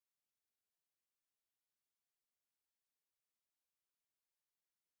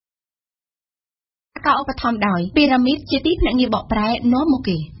កឧបត្ថម្ភដោយពីរ៉ាមីតជាទីភ្នាក់ងារបកប្រែនាំមក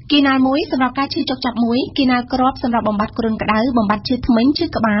គេគីណាល់មួយសម្រាប់ការឈឺចុកចាប់មួយគីណាល់ក្របសម្រាប់បំបត្តិគ្រុនក្តៅបំបត្តិឈឺធ្មេញឈឺ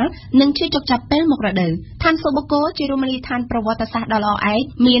ក្បាលនិងឈឺចុកចាប់ពេលមករដូវឋានសុបកោជារមណីយដ្ឋានប្រវត្តិសាស្ត្រដ៏ល្អឯក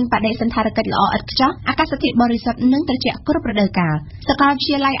មានបដិសណ្ឋារកិច្ចល្អឥតខ្ចោះអាកាសធាតុបរិសុទ្ធនិងត្រជាក់គ្រប់រដូវកាលសាកលវិទ្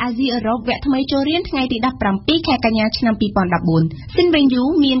យាល័យអាស៊ីអឺរ៉ុបវគ្គថ្មីចូលរៀនថ្ងៃទី17ខែកញ្ញាឆ្នាំ2014ស៊ីនវិញយូ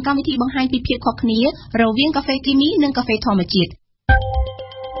មានកម្មវិធីបង្ហាញពីភាពខុសគ្នារវាងកាហ្វេគីមីនិងកាហ្វេធម្មជាតិ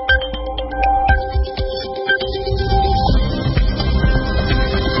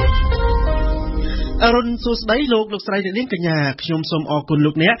អរុនសួស្ដីលោកស្រីអ្នកនាងកញ្ញាខ្ញុំសូមអរគុណ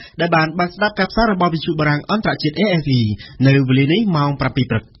លោកអ្នកដែលបានស្ដាប់ការផ្សាយរបស់វិទ្យុបារាំងអន្តរជាតិ RFI នៅវេលានេះម៉ោង 7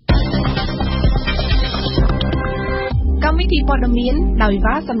 ព្រឹកកម្មវិធីព័ត៌មានដោយ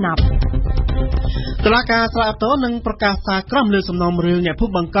វ៉ាសំណាប់តុលាការស្រាវតនឹងប្រកាសសារក្រមលើសំណុំរឿងអ្នកភូ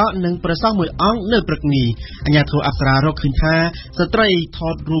មិបង្កក់និងប្រសង់មួយអង្គនៅព្រឹកនេះអាជ្ញាធរអប្សរារកឃើញថាស្ត្រីថ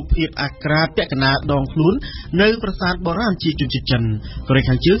តរូបភាពអាក្រាតពាក់កណ្ដាលដងខ្លួននៅប្រាសាទបុរាណជាជនជាតិចិនកូរ៉េ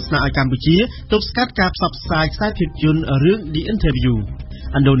ខាងជើងស្នើឲ្យកម្ពុជាទប់ស្កាត់ការផ្សព្វផ្សាយខ្សែភាពយន្តរឿង The Interview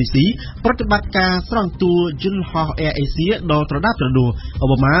ឥណ្ឌូនេស៊ីប្រតិបត្តិការស្រង់តួយន្តហោះ Air Asia ដល់ត្រដាបត្រដួអូ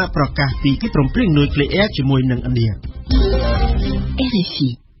បាម៉ាប្រកាសពីកិច្ចព្រមព្រៀងនុយក្លេអ៊ែរជាមួយនឹងឥណ្ឌា RFI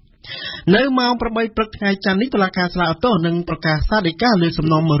នៅម៉ោង 8 ព្រឹកថ្ងៃច័ន្ទនេះតុលាការស្រាវតនឹងប្រកាសសាលដីកាលើសំ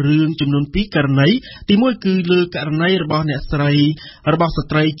ណុំរឿងចំនួន 2 ករណីទី1គឺលើករណីរបស់ស្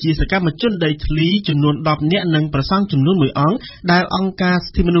ត្រីជាសកម្មជនដីធ្លីចំនួន10នាក់និងប្រសង់ចំនួន1អង្គដែលអង្គការសិ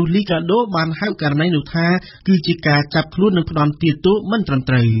ទ្ធិមនុស្សលីកាដូបានហៅករណីនោះថាគឺជាការចាប់ខ្លួននិងផ្ដន់ទាទោសមិនត្រឹម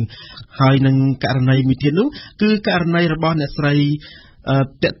ត្រូវហើយនឹងករណីមួយទៀតនោះគឺករណីរបស់អ្នកស្រី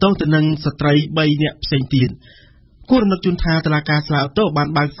តាក់ទងទៅនឹងស្ត្រី3នាក់ផ្សេងទៀតគូរំលឹកជូនថាតុលាការស្លាវតូបាន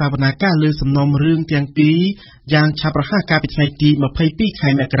បើកសវនាការលើសំណុំរឿងទាំងពីរយ៉ាងឆាប់រហ័សកាលពីថ្ងៃទី22ខែ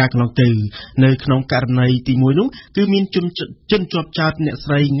មករាកន្លងទៅនៅក្នុងករណីទី1នោះគឺមានជនជាប់ចោទអ្នក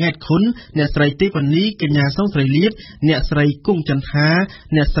ស្រីង៉ែតខុនអ្នកស្រីទេវនីកញ្ញាសុងស្រីលៀបអ្នកស្រីគង់ចន្ទថា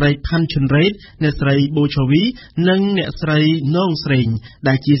អ្នកស្រីផាន់ឈុនរ៉េតអ្នកស្រីបូឆូវីនិងអ្នកស្រីនងស្រេង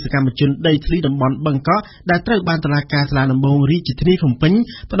ដែលជាសកម្មជនដីធ្លីតំបន់បឹងកក់ដែលត្រូវបានតុលាការសាលាដំបងរាជធានីភ្នំពេញ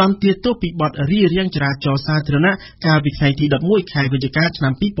ផ្តន្ទាទោសពីបទរារាំងចរាចរណ៍សាធារណៈកាលពីថ្ងៃទី11ខែវិច្ឆិកាឆ្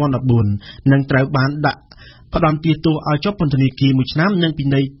នាំ2014និងត្រូវបានដាក់ផ្ដន្ទាទោសឲ្យជាប់ពន្ធនាគារ1ឆ្នាំនិងពិ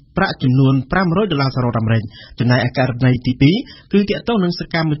ន័យប្រាក់ចំនួន$500សហរដ្ឋអាមេរិកចំណែកឯករណីទី2គឺទាក់ទងនឹងស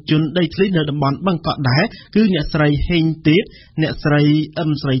កម្មជនដីធ្លីនៅតំបន់បឹងកក់ដែរគឺអ្នកស្រីហេងទេពអ្នកស្រីអឹ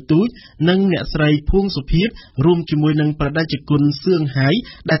មស្រីទូចនិងអ្នកស្រីភួងសុភាពរួមជាមួយនឹងប្រដេជគុណសឿងហើយ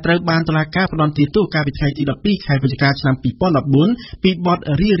ដែលត្រូវបានតុលាការផ្ដន្ទាទោសកាលពីថ្ងៃទី12ខែវិច្ឆិកាឆ្នាំ2014ពីបទ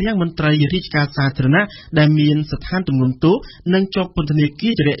រារាំងមន្ត្រីរាជការសាធារណៈដែលមានស្ថានទម្ងន់ទោសនិងជាប់ពន្ធនាគា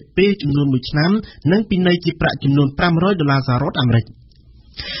ររយៈពេលចំនួន1ឆ្នាំនិងពិន័យជាប្រាក់ចំនួន$500សហរដ្ឋអាមេរិក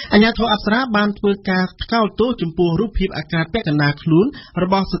អាជ្ញាធរអប្សរាបានធ្វើការថ្កោលទោសចំពោះរូបភាពអាក្រាតពាក់កណ្ដាលខ្លួនរ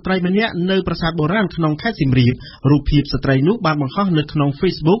បស់ស្ត្រីម្នាក់នៅប្រាសាទបុរាណក្នុងខេត្តសៀមរាបរូបភាពស្ត្រីនោះបានបង្ហោះនៅក្នុង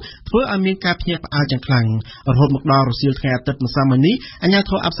Facebook ធ្វើឲ្យមានការភ្ញាក់ផ្អើលយ៉ាងខ្លាំងរហូតមកដល់រសៀលថ្ងៃអាទិត្យម្សិលមិញនេះអាជ្ញា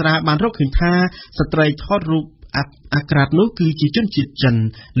ធរអប្សរាបានរកឃើញថាស្ត្រីថតរូបអាក្រាតនោះគឺជាជនជាតិចិន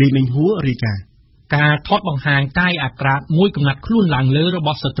លីមិញហួររីកាការថតបង្ហាញកាយអាក្រាតមួយកំណត់ខ្លួនឡើងលើរប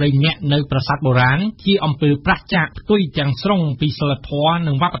ស់ស្ត្រីម្នាក់នៅប្រាសាទបុរាណជាអំពើប្រឆាចផ្ទុយទាំងស្រុងពីសិលធម៌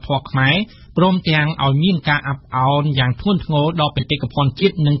និងវប្បធម៌ខ្មែរព្រមទាំងឲ្យមានការអាប់អោនយ៉ាងធ្ងន់ធ្ងរដល់បេតិកភណ្ឌជា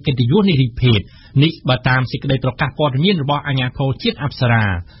តិនិងកិត្តិយសនារីភេទនេះបើតាមសេចក្តីប្រកាសព័ត៌មានរបស់អាជ្ញាធរជាតិអប្សរា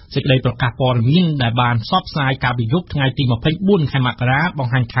សេចក្តីប្រកាសព័ត៌មានដែលបានផ្សព្វផ្សាយកាលពីយប់ថ្ងៃទី24ខែមករាប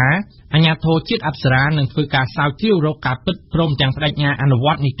ង្ហាញថាអាជ្ញាធរជាតិអប្សរានឹងធ្វើការស្រាវជ្រាវរកការពិតព្រមទាំងបដិញ្ញាអនុវ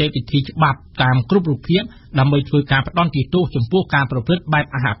ត្តនីតិវិធីច្បាប់តាមគ្រប់រូបភាពដើម្បីធ្វើការផ្ដន្ទាទោសចំពោះការប្រព្រឹត្តបែប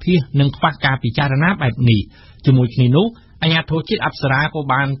អហភិហ៍និងខ្វះការពិចារណាបែបនេះជាមួយគ្នានោះអាជ្ញាធរជាតិអប្សរាក៏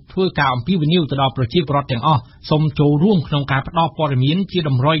បានធ្វើការអំពាវនាវទៅដល់ប្រជាពលរដ្ឋទាំងអស់សូមចូលរួមក្នុងការផ្តល់ព័ត៌មានជា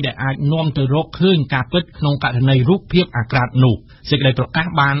តម្រុយដែលអាចនាំទៅរកឃើញការពិតក្នុងករណីរូបភាពអាក្រាតនោះសេចក្តីប្រកាស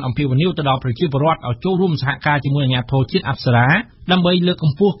បានអំពាវនាវទៅដល់ប្រជាពលរដ្ឋឲ្យចូលរួមសហការជាមួយអាជ្ញាធរជាតិអប្សរាដើម្បីលើកក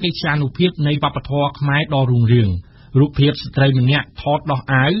ម្ពស់កិត្យានុភាពនៃវប្បធម៌ខ្មែរដ៏រុងរឿងរូបភាពស្ត្រីម្នាក់ថតដោះ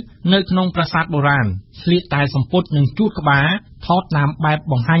អាវនៅក្នុងប្រាសាទបុរាណស្លៀកតែសំពត់និងជួតក្បាលថតតាមបែប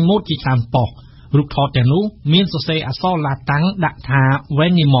បង្ហាញម៉ូដជាច្រើនប៉ុស្តិ៍រូបថតទាំងនោះមានសរសេរអក្សរឡាតាំងដាក់ថា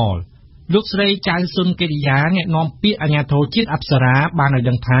Venimal លោកស្រីចៅស៊ុនកិរិយាអ្នកនាំពាក្យអាជ្ញាធរជាតិអប្សរាបានឲ្យ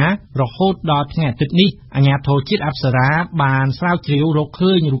ដឹងថារហូតដល់ថ្ងៃអាទិត្យនេះអាជ្ញាធរជាតិអប្សរាបានស្រាវជ្រាវរក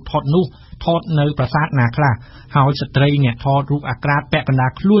ឃើញរូបថតនោះថតនៅប្រាសាទណាខ្លះហើយស្ត្រីអ្នកថតរូបអាក្រាតពាក់កណ្ដា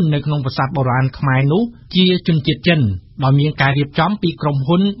លខ្លួននៅក្នុងប្រាសាទបុរាណខ្មែរនោះជាជនជាតិចិនដោយមានការរៀបចំពីក្រុម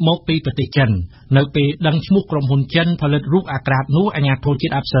ហ៊ុនមកពីប្រទេសចិននៅពេលដឹងឈ្មោះក្រុមហ៊ុនចិនផលិតរូបអាក្រាតនោះអាជ្ញាធរជា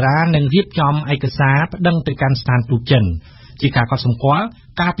តិអប្សរានឹងរៀបចំឯកសារប្តឹងទៅកាន់ស្ថានទូតចិន ជាការកត់សម្គាល់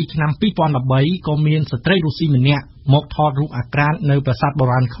កាលពីឆ្នាំ 2013 ក៏មានស្ត្រីរុស្ស៊ីម្នាក់មកថតរូបអាក្រាតនៅប្រាសាទបុ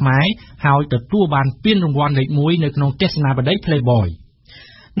រាណខ្មែរហើយទទួលបានពានរង្វាន់លេខ 1 នៅក្នុងទស្សនាបតី Playboy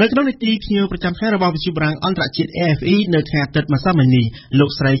នៅក្នុងនីតិភ្ញៀវប្រចាំថ្ងៃរបស់វិទ្យុបារាំងអន្តរជាតិ RFI នៅថ្ងៃអាទិត្យម្សិលមិញនេះលោក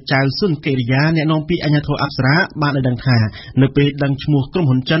ស្រីចៅស៊ុនកិរិយាអ្នកនាំពាក្យអាជ្ញាធរអប្សរាបានឲ្យដឹងថានៅពេលដឹងឈ្មោះក្រុម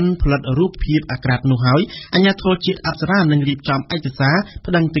ហ៊ុនចិនផលិតរូបភាពអាក្រាតនោះហើយអាជ្ញាធរជាតិអប្សរានឹងរៀបចំឯកសារ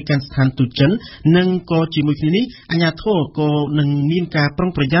ប្តឹងទៅកាន់ស្ថានទូតចិននិងក៏ជាមួយគ្នានេះអាជ្ញាធរក៏នឹងមានការប្រុង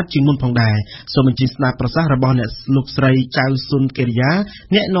ប្រយ័ត្នជាងមុនផងដែរសូមបញ្ជាក់ស្ដាប់ប្រសាសន៍របស់អ្នកលោកស្រីចៅស៊ុនកិរិយា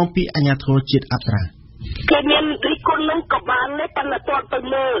អ្នកនាំពាក្យអាជ្ញាធរជាតិអប្សរាគេមានរីគុណនឹងក៏បានដែរប៉ុន្តែទាត់ទៅ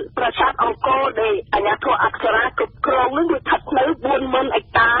មើលប្រាសាទអង្គរដែលអាជ្ញាធរអប្សរាគ្រប់គ្រងនឹងវាស្ថិតនៅ 40,000 ហិក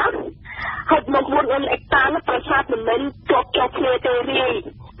តាហើយមក 40,000 ហិកតានោះប្រាសាទមិនមែនជាប់គ្នាទេរី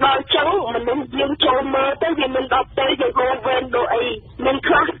ដល់ចឹងមនុស្សយើងចូលមើលទៅវាមិនដល់ពេលយើងហៅវេនដូអីមាន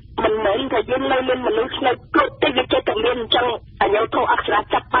ខ្លះមិនមែនថាយើងនៅមានមនុស្សនៅគ្រប់ទេវាចេះតែមានអញ្ចឹងអាជ្ញាធរអក្សរ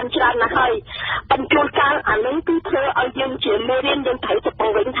ចាប់បានច្រើនណាស់ហើយបញ្ចូលការអានឹងគឺធ្វើឲ្យយើងជាមេរៀនយើងត្រូវទៅប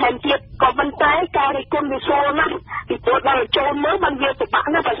ង្វិញថែមទៀតក៏ប៉ុន្តែការរិះគន់វាស្រួលណាស់ពីព្រោះដល់ចូលមើលបានវាពិបាក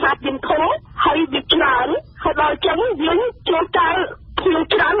ណាស់ប្រាសាទយើងធំហើយវាច្រើនហើយដល់ចឹងយើងចូលការភ្ញៀវ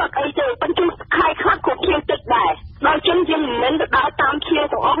ច្រើនអត់អីទេបញ្ចូលខែខ្លះក៏ភ្ញៀវតិចដែរដល់ចឹងយើងមិនមែនទៅដើរតាមភ្ញៀវ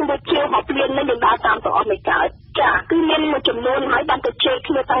ទាំងអស់មកភ្ញៀវមកព្រៀននេះយើងដើរតាមទាំងអស់មិនកើតចាគឺមានមួយចំនួនហើយបានទៅជេរ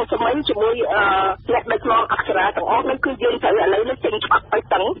គ្នាតាំងសម័យជាមួយអ្នកដឹកនាំអក្សរាទាំងអស់នេះគឺយើងត្រូវឥឡូវនេះចេញច្បាប់ឲ្យ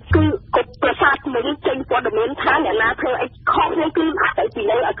តឹងគឺគ្រប់ប្រាសាទមួយចេញព័ត៌មានថាអ្នកណាធ្វើអីខុសនេះគឺអាចទៅពី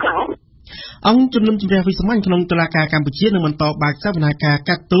លើឲ្យខ្លាំងអង្គជំនុំជម្រះវិសាមញ្ញក្នុងតុលាការកម្ពុជានឹងបន្តបើកសវនាការ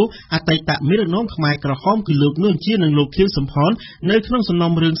កាត់ទោសអតីតមេដឹកនាំខ្មែរក្រហមគឺលោកនួនជានិងលោកខៀវសំផននៅក្នុងសំ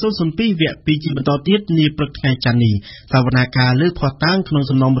ណុំរឿង002វគ្គ 2 ជាបន្តទៀតនាព្រឹកថ្ងៃច័ន្ទនេះសវនាការលើកភស្តុតាងក្នុង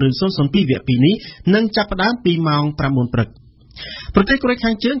សំណុំរឿង002វគ្គ 2 នេះនឹងចាប់ផ្ដើមពីម៉ោង 9 ព្រឹកប្រទេសកូរ៉េ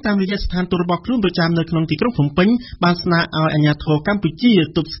ខាងជើងតាមរយៈស្ថានទូតរបស់ខ្លួនប្រចាំនៅក្នុងទីក្រុងភ្នំពេញបានស្នើឲ្យអាជ្ញាធរកម្ពុជា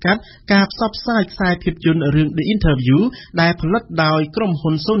ទប់ស្កាត់ការផ្សព្វផ្សាយខ្សែភាពយន្តរឿង The Interview ដែលផលិតដោយក្រុម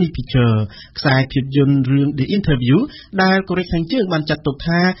ហ៊ុន Sony Picture ខ្សែភាពយន្តរឿង The Interview ដែលកូរ៉េខាងជើងបានចាត់ទុក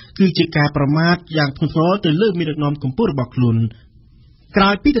ថាគឺជាការប្រមាថយ៉ាងធ្ងន់ធ្ងរទៅលើមេដឹកនាំកម្ពុជារបស់ខ្លួនក្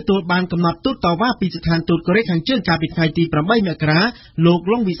រោយពីទទួលបានកំណត់ទូតតវ៉ាពីស្ថានទូតកូរ៉េខាងជើងកាលពីថ្ងៃទី 8 មករាលោក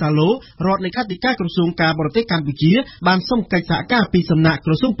ឡុងវីសាឡូរដ្ឋលេខាធិការក្រសួងការបរទេសកម្ពុជាបានសុំកិច្ចសហការពីសំណាក់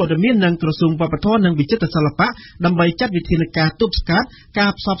ក្រសួងព័ត៌មាននិងក្រសួងវប្បធម៌និងវិចិត្រសិល្បៈដើម្បីចាត់វិធានការទប់ស្កាត់កា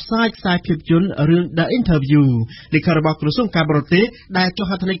រផ្សព្វផ្សាយខ្សែភាពយន្តរឿង The Interview លេខារបស់ក្រសួងការបរទេសដែលចុះ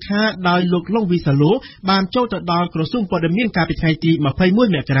ហត្ថលេខាដោយលោកឡុងវីសាឡូបានចូលទៅដល់ក្រសួងព័ត៌មានកាលពីថ្ងៃទី 21 ម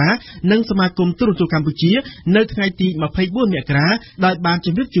ករានិងសមាគមទូរទស្សន៍កម្ពុជានៅថ្ងៃទី 24 មករាដោយបានជ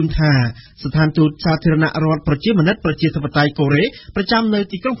ម្រាបជូនថាស្ថានទូតសាធារណរដ្ឋប្រជាមានិតប្រជាធិបតេយ្យកូរ៉េប្រចាំនៅ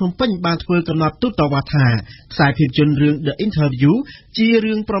ទីក្រុងភ្នំពេញបានធ្វើកំណត់ទូតតវ៉ាថាខ្សែភាពយន្តរឿង The Interview ជា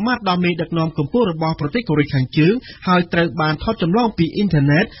រឿងប្រមាថដល់មេដឹកនាំកម្ពុជារបស់ប្រទេសកូរ៉េខាងជើងហើយត្រូវបានថតចម្លងពីអ៊ីនធឺ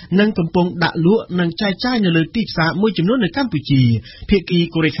ណិតនិងកំពុងដាក់លក់និងចែកចាយនៅលើទីផ្សារមួយចំនួននៅកម្ពុជាភាគី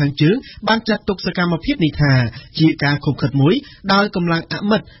កូរ៉េខាងជើងបានចាត់ទុកសកម្មភាពនេះថាជាការខុបខិតមួយដោយកម្លាំងអ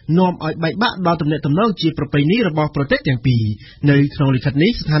មិត្តនាំឲ្យបែកបាក់ដល់ទំនាក់ទំនងជាប្រពៃណីរបស់ប្រទេសទាំងពីរនៅក្នុងលិខិត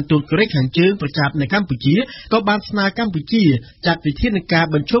នេះស្ថានទូតកូរ៉េខាងជើងប្រចាំនៅកម្ពុជាក៏បានស្នើកម្ពុជាចាត់វិធានការ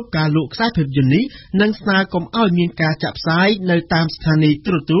បញ្ឈប់ការលក់ខ្សែភាពយន្តនេះនិងស្នើកុំឲ្យមានការចាក់ផ្សាយនៅតាមស្ថានីយ៍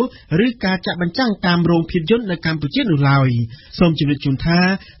ទូរទស្សន៍ឬការចាក់បញ្ចាំងតាមរោងភាពយន្តនៅកម្ពុជានោះឡើយសូមជម្រាបជូនថា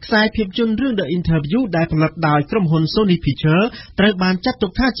ខ្សែភាពយន្តរឿង The Interview ដែលផលិតដោយក្រុមហ៊ុន Sony Picture ត្រូវបានចាត់ទុ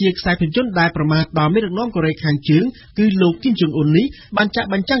កថាជាខ្សែភាពយន្តដែលប្រមាថដល់មេដឹកនាំកូរ៉េខាងជើងគឺលោកគីមចុងអ៊ុននេះបានចាក់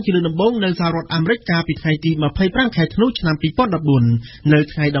បញ្ចាំងជាលើកដំបូងនៅសហរដ្ឋអាមេរិកកាលពីថ្ងៃទី 25 ខែធ្នូឆ្នាំ 2014 នៅ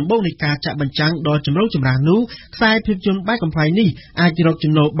ថ្ងៃដំបូងនៃការចាក់បញ្ចាំងដ៏ចម្រូងចម្រាសនោះខ្សែភាពយន្តបែបកំ ប្លែងនេះអាចរក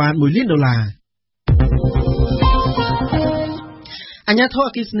ចំណូលបាន$1 លានអាជ្ញាធរ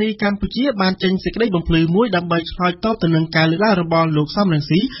អគ្គិសនីកម្ពុជាបានចេញសេចក្តីបំភ្លឺមួយដើម្បីឆ្លើយតបទៅនឹងការលើកឡើងរបស់លោកសំរង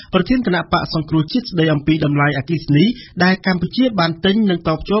ស៊ីប្រធានគណៈបកសង្គ្រោះជាតិស្តីអំពីតម្លៃអគ្គិសនីដែលកម្ពុជាបានទិញនិងត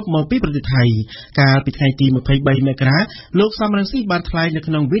បភ្ជាប់មកពីប្រទេសថៃកាលពីថ្ងៃទី 23 មករាលោកសំរងស៊ីបានថ្លែងនៅ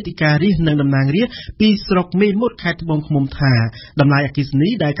ក្នុងវេទិការាស្ត្រនិងតំណាងរាស្ត្រពីស្រុកមេមត់ខេត្តត្បូងឃ្មុំថាតម្លៃអគ្គិសនី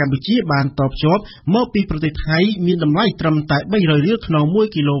ដែលកម្ពុជាបានតបភ្ជាប់មកពីប្រទេសថៃមានតម្លៃត្រឹមតែ$300ក្នុង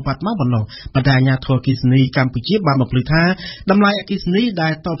1គីឡូវ៉ាត់ម៉ោងប៉ុណ្ណោះប៉ុន្តែអាជ្ញាធរអគ្គិសនីកម្ពុជាបានបំភ្លឺថាតម្លៃអគ្គិសនីដែ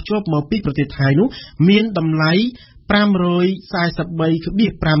លតបភ្ជាប់មកពីប្រទេសថៃនោះមានតម្លៃ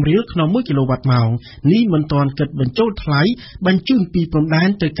$543.5ក្នុង1គីឡូវ៉ាត់ម៉ោងនេះមិនទាន់គិតបញ្ចូលថ្លៃបញ្ជូនពីព្រំដែន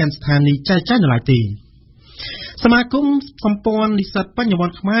ទៅកាន់ស្ថានីយ៍ចែកចាយនៅឡើយទេ សមាគមសម្ព័ន្ធនិស្សិតបញ្ញវ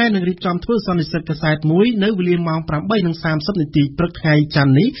ន្តខ្មែរនឹងរៀបចំធ្វើសន្និសីទកសែតមួយនៅវេលាម៉ោង 8:30 នាទីព្រឹកថ្ងៃច័ន្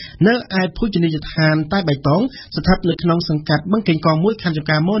ទនេះនៅឯភោជនីយដ្ឋានតែបៃតងស្ថិតនៅក្នុងសង្កាត់បឹងកេងកង1ខណ្ឌចំ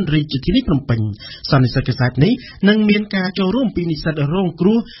ការមនរាជធានីភ្នំពេញសន្និសីទកសែតនេះនឹងមានការចូលរួមពីនិស្សិតរងគ្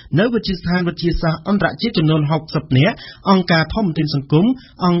រោះនៅវិទ្យាស្ថានវិទ្យាសាស្ត្រអន្តរជាតិចំនួន60នាក់អង្គការធម្មទានសង្គម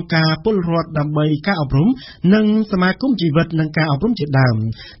អង្គការពលរដ្ឋដើម្បីការអប់រំនិងសមាគមជីវិតនិងការអប់រំជាដើម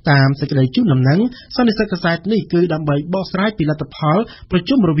តាមសេចក្តីជូនដំណឹងសន្និសីទកសែតនេះគឺដើម្បីបកស្រាយពីលទ្ធផលប្រ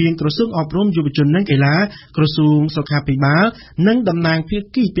ជុំរវាងក្រសួងអប់រំយុវជននិងកីឡាក្រសួងសុខាភិបាលនិងតំណាងភា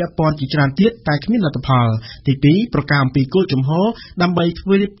គីពាក់ព័ន្ធជាច្រើនទៀតតែគ្មានលទ្ធផលទី2ប្រកាសអំពីគោលជំហរដើម្បីធ្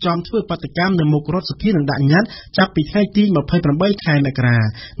វើរៀបចំធ្វើបដកម្មនៅមុខរដ្ឋសភានឹងដាក់ញត្តិចាប់ពីថ្ងៃទី28ខែមករា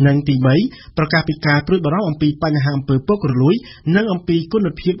និងទី3ប្រកាសពីការព្រួយបារម្ភអំពីបញ្ហាអំពើពុករលួយនិងអំពីគុណ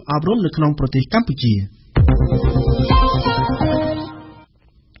ភាពអប់រំនៅក្នុងប្រទេសកម្ពុជា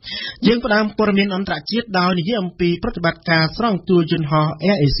យើងផ្ដើមព័ត៌មានអន្តរជាតិដោយនិយាយអំពីប្រតិបត្តិការស្រង់ទួយន្តហោះ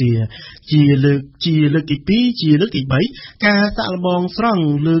Air Asia ជាលើកទី2ជាលើកទី3ការសាក់លបងស្រង់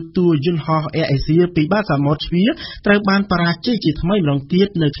លើកទួយន្តហោះ Air Asia ពីបាតសមុទ្រទ្វារត្រូវបានបរាជ័យជាថ្មីម្ដងទៀត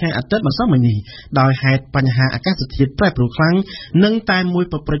នៅថ្ងៃអាទិត្យម្សិលមិញនេះដោយហេតុបញ្ហាអាកាសធាតុប្រែប្រួលខ្លាំងនិងតែមួយ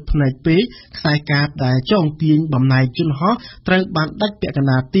ប្រព្រឹត្តផ្នែកពេកខ្សែកាបដែលចងទាញបំណែកយន្តហោះត្រូវបានដាច់ពាក់កណ្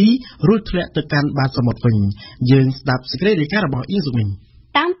ដាលទីរួចធ្លាក់ទៅកាន់បាតសមុទ្រវិញយើងស្ដាប់សេចក្តីរាយការណ៍របស់អ៊ីសុមីង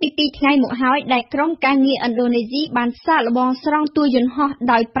តាំងពី2ថ្ងៃមកហើយដែលក្រុមការងារឥណ្ឌូនេស៊ីបានសាកល្បងស្រង់ទួយន្តហោះ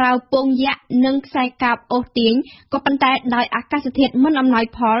ដោយប្រើពងយក្សនិងខ្សែកាបអូសទាញក៏ប៉ុន្តែដោយអាកាសធាតុមិនអំណោយ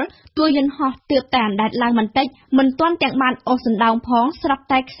ផលទួយន្តហោះទើបតែអណ្ដែតឡើងបន្តិចមិនទាន់ទាំងបានអូសសណ្ដោងផងស្រាប់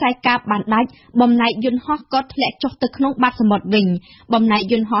តែខ្សែកាបបានដាច់បំណែកយន្តហោះក៏ធ្លាក់ចុះទៅក្នុងបាតសមុទ្រវិញបំណែក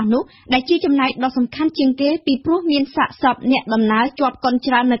យន្តហោះនោះដែលជាចំណែកដ៏សំខាន់ជាងគេពីព្រោះមានសាកសពអ្នកដំណើរជាប់កុន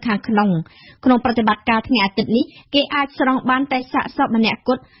ច្រើននៅខាងក្នុងប្រតិបត្តិការថ្ងៃអាទិត្យនេះគេអាចស្រង់បានតែសាកសពម្នាក់គ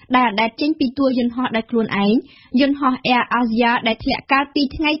ត់ដែលអណ្ដែតចេញពីទួយន្តហោះដោយខ្លួនឯងយន្តហោះ Air Asia ដែលធ្លាក់កាលពី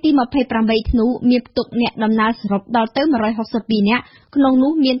ថ្ងៃទី28ធ្នូមានផ្ទុកអ្នកដំណើរសរុបដល់ទៅ162នាក់ក្នុង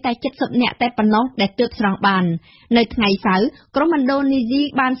នោះមានតែ70នាក់តែប៉ុណ្ណោះដែលទើបស្រង់បាននៅថ្ងៃសៅរ៍ក្រុមឥណ្ឌូនេស៊ី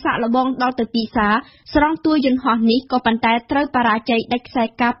បានសាកល្បងដល់ទៅ2សារស្រង់ទួយន្តហោះនេះក៏ប៉ុន្តែត្រូវបរាជ័យដាច់ខ្សែ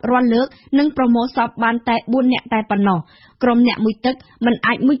កាបរាល់លើកនិងប្រមូលសពបានតែ4នាក់តែប៉ុណ្ណោះក្រុមអ្នកមួយទឹកមិន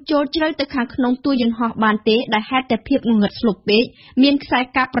អាចមុជចូលជ្រៅទៅខាងក្នុងទួយន្តហោះបានទេដែលហេតុតែភាពងងឹតស្លុបពេកមានខ្សែ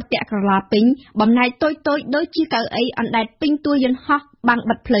កាបប្រទាក់ក្រឡាពេញបំណែកតូចៗដូចជាកៅអីអណ្ដែតពេញទួយន្តហោះបាំង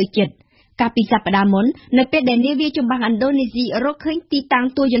បិទផ្លូវចិត្តកាលពីសប្តាហ៍មុននៅពេលដែលនាវាចម្បាំងឥណ្ឌូនេស៊ីរកឃើញទីតាំង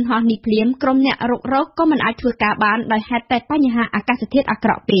ទួយន្តហោះនេះភ្លាមក្រុមអ្នករុករកក៏មិនអាចធ្វើការបានដោយហេតុតែបញ្ហាអាកាសធាតុអាក្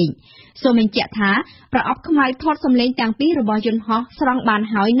រក់ពេកសូមបញ្ជាក់ថាប្រអប់ខ្មៅថតសម្លេងទាំងពីររបស់យន្តហោះស្រង់បាន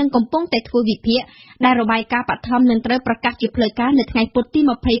ហើយនិងកំពុងតែធ្វើវិភាគដែលរបាយការណ៍បឋមនឹងត្រូវប្រកាសជាផ្លូវការនៅថ្ងៃពុធទី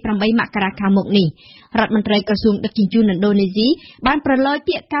28មករាខាងមុខនេះរដ្ឋមន្ត្រីក្រសួងដឹកជញ្ជូនឥណ្ឌូនេស៊ីបានប្រឡយ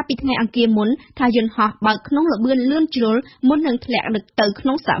ពាក្យកាលពីថ្ងៃអង្គារមុនថាយន្តហោះបើកក្នុងល្បឿនលឿនជ្រុលមុននឹងធ្លាក់ទៅក្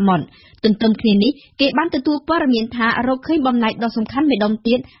នុងសមុទ្រទន្ទឹមគ្នានេះគេបានទទួលព័ត៌មានថារកឃើញបំណែកដ៏សំខាន់មួយដុំ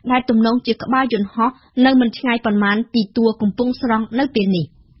ទៀតដែលទំនងជាក្បាលយន្តហោះនៅមិនឆ្ងាយប៉ុន្មានពីតួកំពុងស្រង់នៅពេលនេះ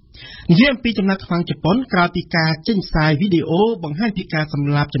និយាយអំពីចំណាត់ខ្មាំងជប៉ុនក្រោយពីការចេញផ្សាយវីដេអូបង្ហាញពីការស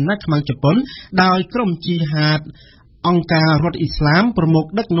ម្លាប់ចំណាត់ខ្មាំងជប៉ុនដោយក្រុមជីហាតអង្គការរដ្ឋអ៊ីស្លាមប្រមុខ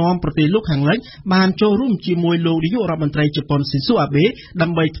ដឹកនាំប្រទេសលោកខាងលិចបានចូលរួមជាមួយលោកនាយករដ្ឋមន្ត្រីជប៉ុនស៊ីស៊ូអាបេដើ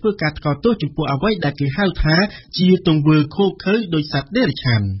ម្បីធ្វើការថ្កោលទោសចំពោះអ្វីដែលគេហៅថាជាទង្វើឃោរឃៅដោយសត្វដេរ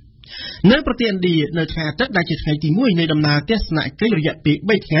ឆាននៅប្រទេសឥណ្ឌានៅថ្ងៃអាទិត្យដែលជាថ្ងៃទី1នៃដំណើរទស្សនកិច្ចរយៈពេល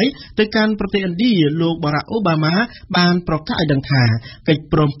3ថ្ងៃទៅកាន់ប្រទេសឥណ្ឌាលោកបារ៉ាក់អូបាម៉ាបានប្រកាសឲ្យដឹងថាកិច្ច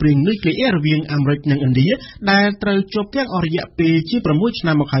ព្រមព្រៀងនុយក្លេអ៊ែររវាងអាមេរិកនិងឥណ្ឌាដែលត្រូវជប់ទាំងអស់រយៈពេលជា6ឆ្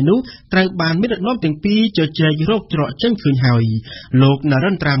នាំមកហើយនោះត្រូវបានមេដឹកនាំទាំងពីរជជែករកច្រកចេញឃើញហើយលោកណា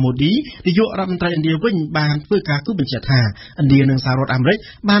រិនត្រាម៉ូឌីនាយករដ្ឋមន្ត្រីឥណ្ឌាវិញបានធ្វើការគូបញ្ជាក់ថាឥណ្ឌានិងសហរដ្ឋអាមេរិក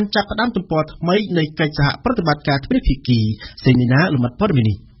បានចាប់ផ្ដើមទំព័រថ្មីនៃកិច្ចសហប្រតិបត្តិការទ្វេភាគីសេនីណាលំអិតព័ត៌មាន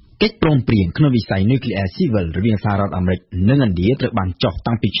នេះកិច្ចព្រមព្រៀងក្នុងវិស័យនុយក្លេអ៊ែរស៊ីវិលរវាងសហរដ្ឋអាមេរិកនិងឥណ្ឌាត្រូវបានចុះ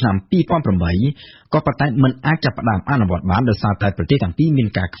តាំងពីឆ្នាំ2008ក៏ប៉ុន្តែមិនអាចចាប់ផ្ដើមអនុវត្តបានដោយសារតែប្រទេសទាំងពីរមាន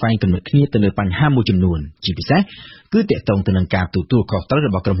ការខ្វែងគំនិតគ្នាទៅលើបញ្ហាមួយចំនួនជាពិសេសគឺទាក់ទងទៅនឹងការទទួលខុសត្រូវរ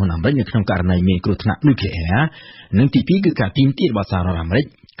បស់ក្រុមហ៊ុនអាមេរិកនៅក្នុងករណីមានគ្រោះថ្នាក់នុយក្លេអ៊ែរនិងទី2គឺការទាមទាររបស់សហរដ្ឋអាមេរិក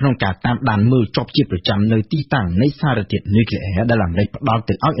ក្នុងការតាមដានមើលជាប់ជាប្រចាំនៅទីតាំងនៃសារធាតុនុយក្លេអ៊ែរដែលអាមេរិកផ្ដល់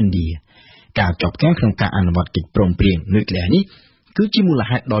ទៅឲ្យឥណ្ឌាការជាប់គាំងក្នុងការអនុវត្តកិច្ចព្រមព្រៀងនុយក្លេអ៊ែរនេះគឺជាមូល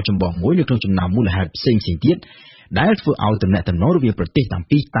ហេតុដ៏ចម្បងមួយនៅក្នុងចំណោមមូលហេតុផ្សេងៗទៀតដែលធ្វើឲ្យទំនាក់ទំនងរវាងប្រទេសទាំង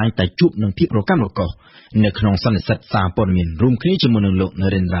ពីរតែងតែជួបនឹងភាពរកាំរកូសនៅក្នុងសន្និសីទសារព័ត៌មានរួមគ្នាជាមួយនឹងលោកន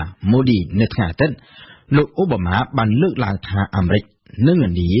រិនទ្រាម៉ូឌីនៅថ្ងៃអាទិត្យលោកអូបាម៉ាបានលើកឡើងថាអាមេរិកនិងឥ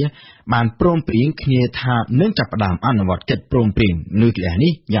ណ្ឌាបានព្រមព្រៀងគ្នាថានឹងចាប់ផ្ដើមអនុវត្តកិច្ចព្រមព្រៀងនុយក្លេអ៊ែរ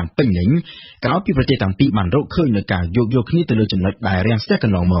នេះយ៉ាងពេញលេញក្រោយពីប្រទេសទាំងពីរបានរកឃើញនូវការយោគយល់គ្នាទៅលើចំណុចដែលរាំងស្ទះក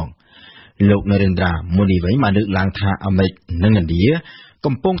ន្លងមក លោក Narendra Modi វិញបានលើកឡើងថាអាមេរិកនិងឥណ្ឌា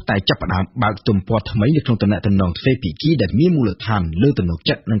កំពុងតែចាប់ផ្ដើមបើកទំព័រថ្មីនៅក្នុងទំនាក់ទំនងទ្វេភាគីដែលមានមូលដ្ឋានលើទំនុក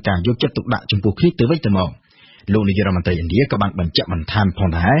ចិត្តនិងការយកចិត្តទុកដាក់ចំពោះគ្នាទៅវិញទៅមកលោកនាយករដ្ឋមន្ត្រីឥណ្ឌាក៏បានបញ្ជាក់បន្ថែមផង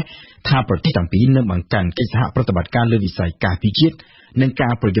ដែរថាប្រទេសទាំងពីរនឹងបង្កើនកិច្ចសហប្រតិបត្តិការលើវិស័យការពារជាតិនិងកា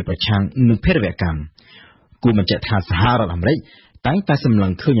រប្រយុទ្ធប្រឆាំងនឹងភេរវកម្មគូបញ្ជាក់ថាសហរដ្ឋអាមេរិកតែងតែសម្លឹ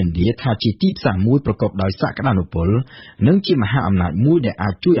ងឃើញឥណ្ឌាថាជាទីផ្សារមួយប្រកបដោយសក្តានុពលនិងជាមហាអំណាចមួយដែលអា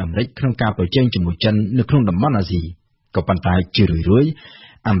ចជួយអាមេរិកក្នុងការប្រជែងជាមួយចិននៅក្នុងតំបន់អាស៊ីក៏ប៉ុន្តែជារឿយៗ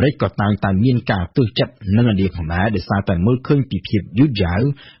អាមេរិកក៏តែងតែមានការទើសចិត្តនឹងឥណ្ឌាផងដែរដោយសារតែមើលឃើញពីភាពយឺតយ៉ាវ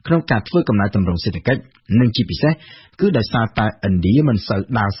ក្នុងការធ្វើកំណែទម្រង់សេដ្ឋកិច្ចនិងជាពិសេសគឺដោយសារតែឥណ្ឌាមិនសូវ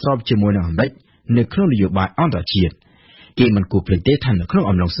ដើរស្របជាមួយនឹងអាមេរិកនៅក្នុងនយោបាយអន្តរជាតិគេមិនគួរភ្លេចទេថានៅក្នុង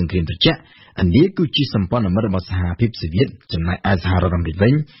អំឡុងសង្គ្រាមត្រជាក់ឥណ្ឌាគឺជាសម្ព័ន្ធមិត្តរបស់សហភាពសូវៀតចំណែកឯសហរដ្ឋអាមេរិកវិ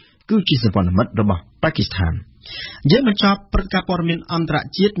ញគឺជាសម្ព័ន្ធមិត្តរបស់ប៉ាគីស្ថានយើងបញ្ចប់ព្រឹត្តិការណ៍ព័ត៌មានអន្តរ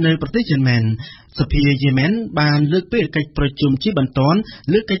ជាតិនៅប្រទេសយេម៉ែនសភាយេម៉ែនបានលើកពេលកិច្ចប្រជុំជាបន្ទាន់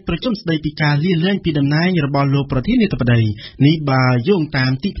លើកកិច្ចប្រជុំស្តីពីការលាលែងពីតំណែងរបស់លោកប្រធានាធិបតីនេះបើយោងតា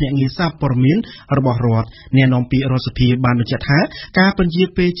មទីភ្នាក់ងារសារព័ត៌មានរបស់រដ្ឋអ្នកនាំពាក្យរដ្ឋសភាបានបញ្ជាក់ថាការពន្យា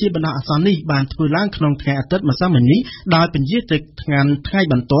ពេលជាបណ្ដោះអាសន្ននេះបានធ្វើឡើងក្នុងថ្ងៃអាទិត្យម្សិលមិញនេះដោយពន្យាទៅថ្ងៃ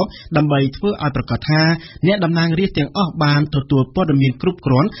បន្ទាប់ដើម្បីធ្វើឲ្យប្រកាសថាអ្នកតំណាងរាស្ត្រទាំងអស់បានទទួលព័ត៌មានគ្រប់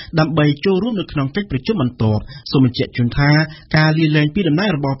គ្រាន់ដើម្បីចូលរួមនៅក្នុងកិច្ចប្រជុំបន្ទាប់សូមបញ្ជាក់ជូនថាការលាលែងពីតំណែង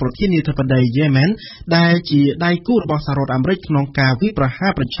របស់ប្រធានាធិបតីយេម៉ែនដែលជាដៃគូរបស់សហរដ្ឋអាមេរិកក្នុងការវាយប្រហា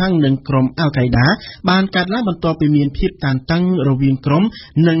រប្រឆាំងនឹងក្រុមអាល់កៃដាបានកើតឡើងបន្ទាប់ពីមានភាពតានតឹងរវាងក្រុម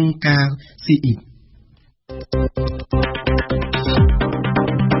និងការស៊ីអ៊ីត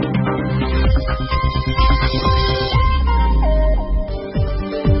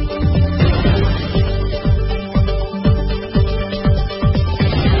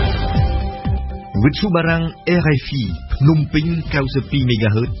វិទ្យុបារាំង RFI ភ្នំពេញ92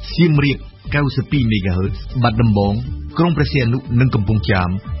 MHz សៀមរាប92 MHz បាត់ដំបងក្រុងព្រះសីហនុនិងកំពង់ចាម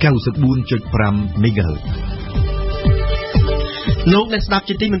 94.5 MHz លោកអ្នកស្ដាប់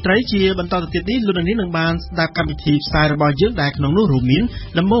ជាទីមេត្រីជាបន្តទៅទៀតនេះលោកនាងនឹងបានស្ដាប់កម្មវិធីផ្សាយរបស់យើងដែលក្នុងនោះរួមមាន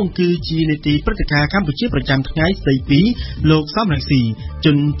ដំបូងគឺជានីតិព្រឹត្តិការណ៍កម្ពុជាប្រចាំថ្ងៃស្ដីពីលោកសំរងស៊ីជ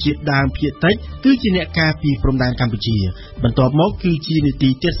នជាតិដើមភាគតិចគឺជាអ្នកការពារព្រំដែនកម្ពុជាបន្ទាប់មកគឺជានីតិ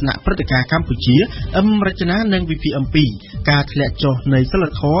ទស្សនៈព្រឹត្តិការណ៍កម្ពុជារចនានិងវិភាគអំពីការធ្លាក់ចុះនៃសិល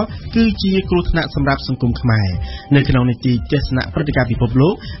ធម៌គឺជាគ្រោះថ្នាក់សម្រាប់សង្គមខ្មែរនៅក្នុងនីតិទស្សនៈព្រឹត្តិការណ៍ពិភពលោ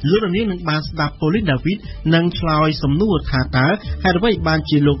កលោកនាងនឹងបានស្ដាប់ប៉ូលីនដាវីតនិងឆ្លើយសំណួរថាតើហេតុអ្វីបាន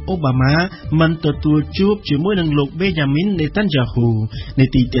ជាលោកអូបាម៉ាមិនទទួលជួបជាមួយនឹងលោកបេយ៉ាមីននេតាន់យ៉ាហ៊ូនី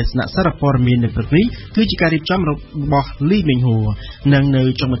តិទស្សនៈសារព័ត៌មាននៅព្រឹកនេះគឺជាការរៀបចំរបស់លីមីងហួរនិងនៅ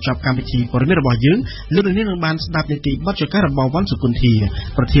ចុងបញ្ចប់កម្មវិធីព័ត៌មានរបស់យើងលោកនាងនឹងបានស្ដាប់នីតិបទចការរបស់វ៉ាន់សុគន្ធា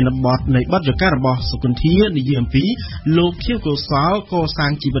ប្រធានបទនៃបទចការរបស់សុគន្ធានិយាយអំពីលោកខៀវកុសលកសា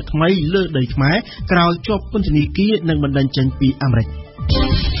ងជីវិតថ្មីលើដីខ្មែរក្រោយជាប់ពន្ធនាគារនិងបណ្ដឹងចេញពីអាមេរិក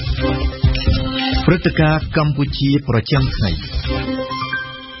ព្រឹត្តិការណ៍កម្ពុជាប្រចាំថ្ងៃ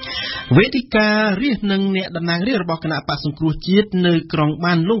វេទិការាស្ត្រនិងអ្នកតំណាងរាស្ត្ររបស់គណៈបក្សសង្គ្រោះជាតិនៅក្រុង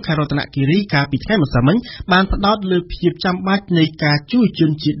បានលុងខេត្តរតនគិរីកាលពីថ្ងៃម្សិលមិញបានផ្ដោតលើភាពចាំបាច់នៃការជួយជ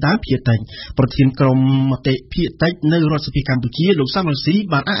នជាតិដើមភាគតិចប្រធានក្រុមមតិភាគតិចនៅរដ្ឋសភាកម្ពុជាលោកសំរងស៊ី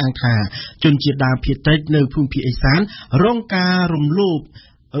បានអះអាងថាជនជាតិដើមភាគតិចនៅភូមិភាគឦសានរងការរំលោភ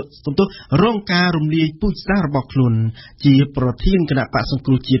រងការរំលាយពូជសាសន៍របស់ខ្លួនជាប្រធានគណៈបក្សសង្គ្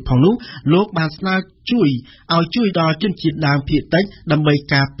រោះជាតិផងនោះលោកបានស្នើជួយដល់ជនជាតិដើមភាគតិចដើម្បី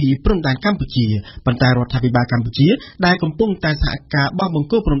ការពារព្រំដែនកម្ពុជាប៉ុន្តែរដ្ឋាភិបាលកម្ពុជាដែលកំពុងតែសហការបោះបង្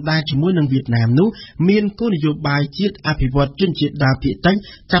គោលព្រំដែនជាមួយនឹងវៀតណាមនោះមានគោលនយោបាយជាតិអភិវឌ្ឍជនជាតិដើមភាគតិច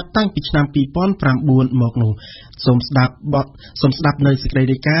ចាប់តាំងពីឆ្នាំ2009មកនោះសូមស្ដាប់នៅសេចក្តី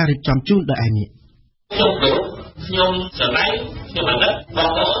រាយការណ៍រៀបចំជូនដោយឯនេះខ្ញុំស្រឡាញ់ខ្ញុំអាណិតបង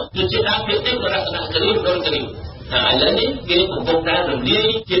ប្អូនជនជាតិដើមភាគតិចរតនគិរីឥឡូវនេះគេកំពុងតែរំលាយ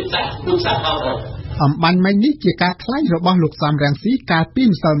ជាតិសាសន៍ពូជសាសន៍បងប្អូនអំបញ្ញមិញនេះជាការថ្លែងរបស់លោកសំរងស៊ីកាលពី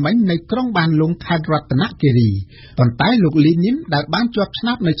ម្សិលមិញនៅក្រុងបានលុងខេត្តរតនគិរីប៉ុន្តែលោកលីញីនដែលបានជាប់ឆ្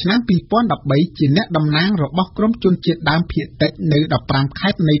នោតនៅឆ្នាំ2013ជាអ្នកតំណាងរបស់ក្រុមជនជាតិដើមភាគតិចនៅ15ខេ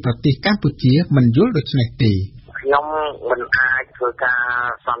ត្តនៃប្រទេសកម្ពុជាមិនយល់ដូច្នេះទេខ្ញុំមិនអាចធ្វើការ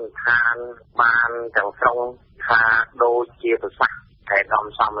សន្និដ្ឋានបានទាំងស្រុងថាដូចជាប្រសាសន៍តែដំ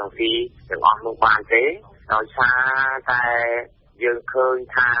សំរងស៊ីទាំងអស់នោះបានទេដោយសារតែយើងឃើញ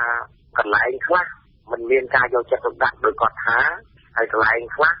ថាកន្លែងខ្លះមិនមានការយកចិត្តទុកដាក់ដោយគាត់ថាហើយកន្លែង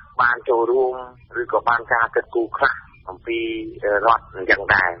ខ្លះបានចូលរួមឬក៏បានការគិតគូរខ្លះ អំពីរដ្ឋអញ្ចឹង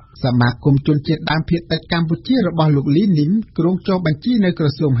ដែរសមាគមជនជាតិដើមភាគតិចកម្ពុជារបស់លោកលីនីមគ្រងចុះបញ្ជីនៅក្រ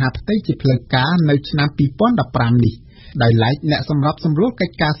សួងមហាផ្ទៃជាផ្លូវការនៅឆ្នាំ2015នេះដោយឡែកអ្នកសម្របសម្រួលកិ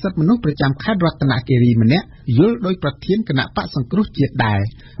ច្ចការសិទ្ធិមនុស្សប្រចាំខេត្តរតនគិរីម្នាក់យល់ដោយប្រធានគណៈបកសង្គ្រោះជាតិដែរ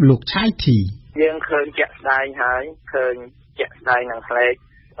លោកឆៃធីយើងឃើញជាក់ស្ដែងហើយឃើញជាក់ស្ដែងនឹងផ្លេច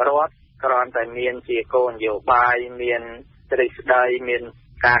រដ្ឋគ្រាន់តែមានជាគោលនយោបាយមានទ្រឹស្ដីមាន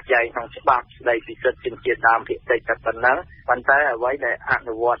ការចែងក្នុងច្បាប់ស្ដីពីសិទ្ធិជនជាតិដើមភាគតិចតែប៉ុណ្ណឹងប៉ុន្តែអ្វីដែលអ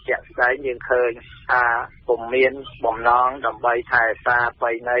នុវត្តជាក់ស្ដែងយើងឃើញថាពុំមានបំណងដើម្បីថែរក្សាប្រ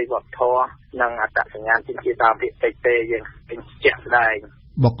ពៃណីវប្បធម៌និងអត្តសញ្ញាណជនជាតិដើមភាគតិចទេយើងឃើញជាក់ស្ដែង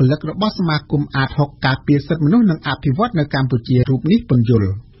បុគ្គលិករបស់សមាគមអាត6ការពារសិទ្ធិមនុស្សនិងអភិវឌ្ឍនៅកម្ពុជារូបនេះពន្យ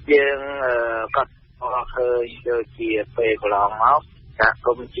ល់យើងក៏ឃើញដូចជាពេលកន្លងមកសហគ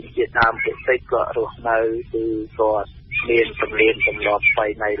មន៍ជនជាតិដើមភាគតិចក៏រស់នៅគឺគាត់មានទំនៀមទម្លាប់ប្រពៃ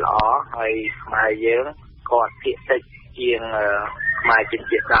ណីល្អហើយខ្មែរយើងគាត់ភាគតិចជាងខ្មែរជន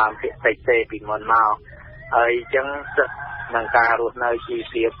ជាតិដើមភាគតិចទេពីមុនមកហើយអញ្ចឹងសិទ្ធិក្នុងការរស់នៅជីវ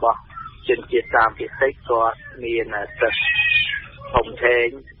ភាពរបស់ជនជាតិដើមភាគតិចគាត់មានសិទ្ធិធំធេង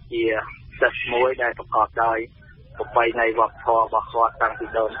ជាសិទ្ធិមួយដែលប្រកបដោយប្រពៃណីវប្បធម៌របស់គាត់តាំងពី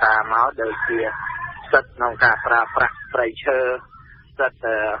ដូនតាមកដូចជាសិទ្ធិក្នុងការប្រើប្រាស់ព្រៃឈើសិទ្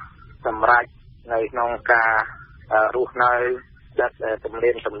ធិសម្រាប់នៅក្នុងការរស់នៅសិទ្ធិទំ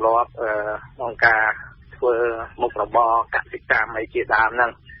នៀមទម្លាប់ក្នុងការធ្វើមុខរបរកសិកម្មអីជាដើមហ្នឹ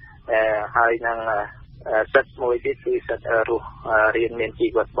ងហើយនឹងសិទ្ធិមួយទៀតគឺសិទ្ធិរស់រៀនមានជី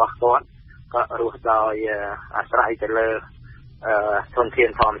វិតរបស់គាត់ក៏រស់ដោយអាស្រ័យទៅលើធនធាន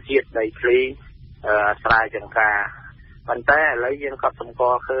ធម្មជាតិដីធ្លីស្រែចម្ការប៉ុន្តែឥឡូវយើងក៏សម្គា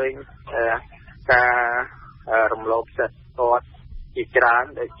ល់ឃើញការរំលោភសិទ្ធិគាត់ជាច្រើន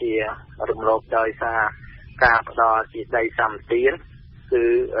ដូចជារំលោភដោយសារការផ្ដល់ជាដីសម្បទានគឺ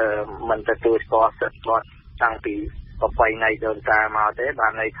មិនទទួលស្គាល់សិទ្ធិគាត់តាំងពីប្រពៃណីដូនតាមកទេបា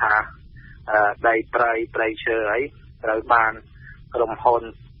នន័យថាដីព្រៃឈើអីត្រូវបានក្រុមហ៊ុន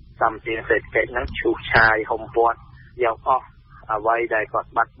សម្បទានសេដ្ឋកិច្ចហ្នឹងឈូសឆាយហុំព័ទ្ធយកអស់អ្វីដែលគា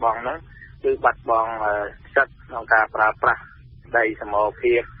ត់បាត់បង់ហ្នឹងគឺបាត់បង់សិទ្ធិក្នុងការប្រើប្រាស់ដីសមរ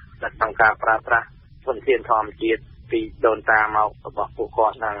ភាពសិទ្ធិក្នុងការប្រើប្រាស់ធនធានធម្មជាតិពីដូនតាមករបស់ពួកគា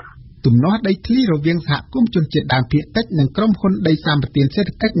ត់ហ្នឹងទំនាស់ដីធ្លីរវាងសហគមន៍ជនជាតិដើមភាគតិចនិងក្រុមហ៊ុនដីសម្បទានសេដ្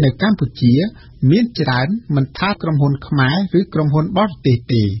ឋកិច្ចនៅកម្ពុជាមានច្រើនមិនថាក្រុមហ៊ុនខ្មែរឬក្រុមហ៊ុនបរទេស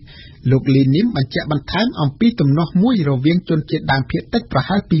ទេលោកលីនីមបញ្ជាក់បន្ថែមអំពីទំនាស់មួយរវាងជនជាតិដើមភាគតិចប្រ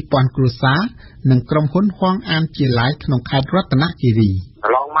ហែល 2000 គ្រួសារនិងក្រុមហ៊ុនហួងអានជាឡាយក្នុងខេត្តរតនគិរីក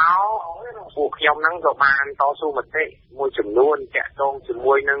ន្លងមកពួកខ្ញុំហ្នឹងក៏បានតស៊ូមតិមួយចំនួនតាក់ទងជា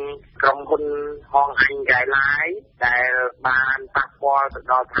មួយនឹងក្រុមហ៊ុនហងអញកែឡាយដែលបានប៉ះពាល់ទៅ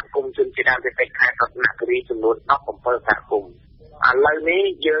ដល់សហគមន៍ជនជាតិដើមភាគតិចខេត្តរតនគិរីចំនួន17សហគមន៍ឥឡូវនេះ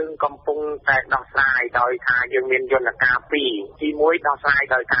យើងកំពុងតែដោះស្រាយដោយថាយើងមានយន្តការ2ទី1ដោះស្រាយ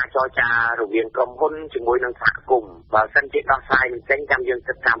ដោយការចរចារវាងក្រុមហ៊ុនជាមួយនឹងសហគមន៍បើសិនជាដោះស្រាយមិនចេញចាំយើង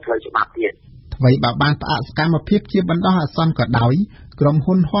គិតតាមផ្លូវច្បាប់ទៀតអ្វីបើបានផ្អាកសកម្មភាពជាបណ្ដោះអាសន្នក៏ដោយក្រុម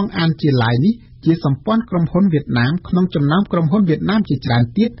ហ៊ុនហួងអានជាឡាយនេះជាសម្ព័ន្ធក្រុមហ៊ុនវៀតណាមក្នុងចំណោមក្រុមហ៊ុនវៀតណាមជាច្រើន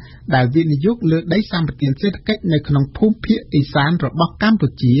ទៀតដែលវិនិយោគលើដីសម្បទានសេដ្ឋកិច្ចនៅក្នុងភូមិភាគឦសានរបស់កម្ពុ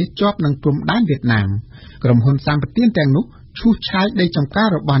ជាជាប់នឹងព្រំដែនវៀតណាមក្រុមហ៊ុនសម្បទានទាំងនោះឈូសឆាយដីចម្ការ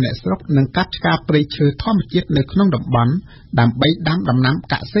របស់អ្នកស្រុកនិងកាប់ឆ្ការព្រៃឈើធម្មជាតិនៅក្នុងតំបន់ដើម្បីដាំដំណាំ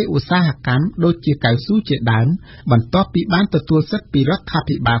កសិឧស្សាហកម្មដូចជាកៅស៊ូជាដើមបន្ទាប់ពីបានទទួលសិទ្ធិពីរដ្ឋា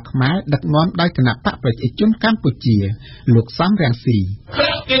ភិបាលខ្មែរដឹកនាំដោយគណបក្សប្រជាជនកម្ពុជាលោកសំរងស៊ី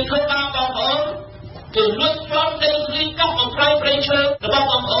គេធ្វើបានបងប្អូនគឺលួចប្លន់ដីធ្លីកោះអំប្រៃព្រៃឈើរបស់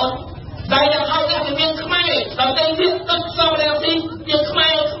បងប្អូនតែយ៉ាងហោចណាស់គឺមានខ្មែរដល់តែវាទឹកសំរងស៊ីជាខ្មែ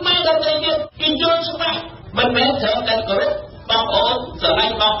រដល់តែវាគេយល់ច្បាស់មិនមែនត្រឹមតែគោរពបងប្អូនស្រឡា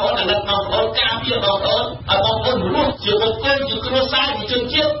ញ់បងប្អូនអាណិតបងប្អូនការពារបងប្អូនឲ្យបងប្អូនរស់ជាបុគ្គលជាគ្រួសារជាជន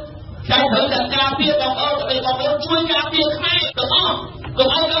ជាតិតែត្រូវតែការពារបងប្អូនដើម្បីបងប្អូនជួយការពារខ្មែរទាំងអស់កុំ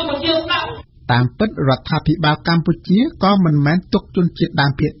ឲ្យកម្ពុជាស្ដាប់តាមពិតរដ្ឋាភិបាលកម្ពុជាក៏មិនមែនទុកជនជាតិដើ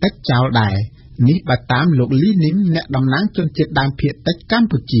មភាគតិចចោលដែរនេះបើតាមលោកលីនីមអ្នកតំណាងជនជាតិដើមភាគតិចកម្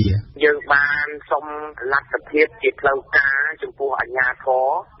ពុជាយើងបានសុំលទ្ធភាពជាផ្លូវការចំពោះអាជ្ញាធរ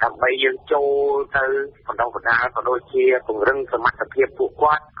ដើម្បីយើងចូលទៅបណ្ដុះបណ្ដាលក៏ដូចជាពង្រឹងសមត្ថភាពពួក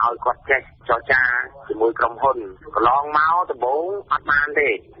គាត់ឲ្យគាត់ចេះចរចាជាមួយក្រុមហ៊ុនកន្លងមកដំបូងអត់បានទេ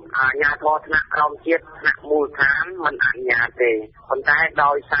អាជ្ញាធរថ្នាក់ក្រោមជាតិថ្នាក់មូលដ្ឋានមិនអនុញ្ញាតទេប៉ុន្តែ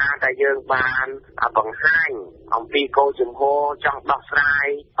ដោយសារតែយើងបានបង្ហាញអំពីគោលជំហរចង់ដោះស្រាយ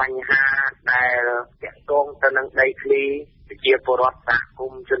បញ្ហាដែលទាក់ទងទៅនឹងដីធ្លីជាពលរដ្ឋសហគ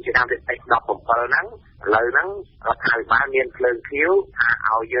មន៍ជនជាតិដើមភាគតិច17ហ្នឹងឥឡូវហ្នឹងរដ្ឋាភិបាលមានភ្លើងខៀវថា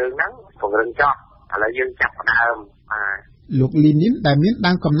ឲ្យយើងហ្នឹងពង្រឹងចោះឥឡូវយើងចាប់ផ្ដើមលោកលីនីមដែលមាន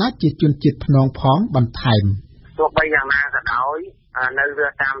ដើមកំណើតជាជនជាតិភ្នងផងបន្ថែមទ ទោះបីយ៉ាងណាក៏ដោយនៅ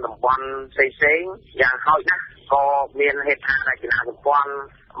តាមតំបន់ផ្សេងៗយ៉ាងហោចណាស់ក៏មានហេដ្ឋារចនាសម្ព័ន្ធ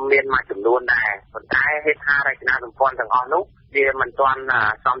មានមួយចំនួនដែរប៉ុន្តែហេដ្ឋារចនាសម្ព័ន្ធទាំងអស់នោះវាមិនទាន់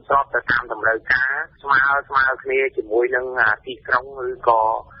សមស្របទៅតាមតម្រូវការស្មើគ្នាជាមួយនឹងទីក្រុងឬក៏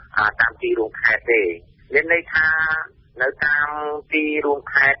តាមទីរួមខេត្តទេមានន័យថានៅតាមទីរួម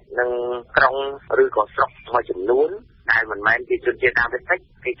ខេត្តនិងក្រុងឬក៏ស្រុកមួយចំនួនដែលមិនមែនជាជនជាតិដើមភាគតិច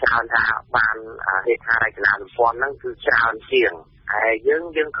គេច្រើនថាបានហេដ្ឋារចនាសម្ព័ន្ធហ្នឹងគឺច្រើនជាងហើយយើង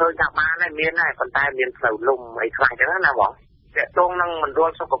ឃើញថាបានហើយមានដែរប៉ុន្តែមានផ្លូវលំអីខ្លះចឹងណាបងតែតងនឹងមណ្ឌល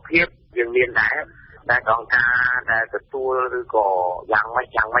សុខភាពយើងមានដែរតែអង្គការដែលទទួលឬក៏យ៉ាងម៉េ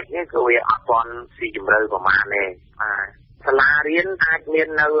ចនេះគឺវាអត់ទាន់ស៊ីជម្រៅប្រហែលទេសាលារៀនអាចមាន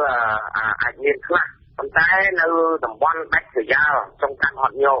នៅអាចមានខ្លះប៉ុន្តែនៅតំបន់ដាច់ស្រយាលចុងកាត់ហ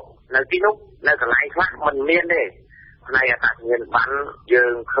ត់ញោកនៅទីនោះនៅកន្លែងខ្លះមិនមានទេផ្នែកអត្តសញ្ញាណប័ណ្ណយើ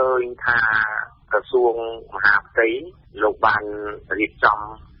ងឃើញថាក្រសួងមហាផ្ទៃលោកបានរៀបចំ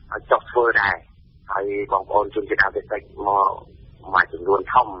ឲ្យចុះធ្វើដែរហើយបងប្អូនជនជាតិដើមភាគតិចមកមួយចំនួន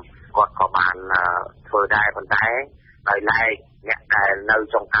ធំគាត់ក៏បានធ្វើដែរប៉ុន្តែដោយឡែកអ្នកដែលនៅ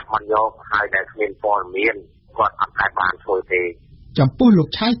ចុងកាត់ហត់ញោកហើយដែលគ្មានព័ត៌មានគាត់អត់ដែលបានធ្វើទេចំពោះលោក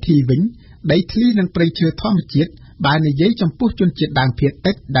ឆៃធីវិញដីធ្លីនិងព្រៃឈើធម្មជាតិបាននិយាយចំពោះជនជាតិដើមភាគ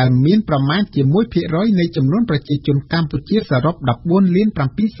តិចដែលមានប្រមាណជា 1% នៃចំនួនប្រជាជនកម្ពុជាសរុប 14 លាន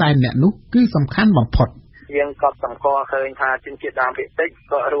 7 សែននាក់នោះគឺសំខាន់បំផុតយើងក៏សម្គាល់ឃើញថាជនជាតិដើមភាគតិច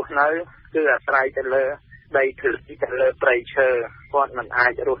ក៏រស់នៅគឺអាស្រ័យទៅលើដីធ្លីទៅលើព្រៃឈើគាត់មិនអា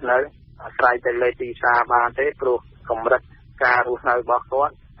ចរស់នៅអាស្រ័យទៅលើទីផ្សារបានទេព្រោះកម្រិតការរស់នៅរបស់គា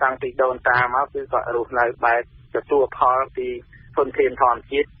ត់តាំងពីដូនតាមកគឺគាត់រស់នៅបែបទទួលផលពីធនធានធម្ម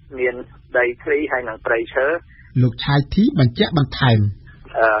ជាតិមានដីធ្លីហើយនិងព្រៃឈើលោកឆៃធីបញ្ជាក់បន្ថែម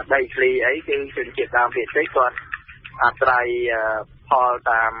ដីធ្លីអីគឺជនជាតិដើមភាគតិចគាត់អាស្រ័យផល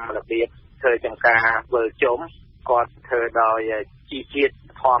តាមរបៀបធ្វើចម្ការវិលជុំគាត់ធ្វើដោយជីជាតិ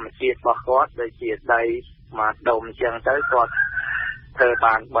ធម្មជាតិរបស់គាត់ដូចជាដីមួយដុំចឹងទៅគាត់ធ្វើ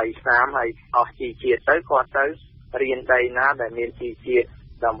បាន3ឆ្នាំហើយអស់ជីជាតិទៅគាត់ទៅរៀនដីណាដែលមានជីជាតិ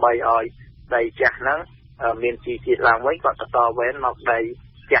ដើម្បីឲ្យដីចាស់ហ្នឹងមានជីជាតិឡើងវិញគាត់បន្តវេនមកដី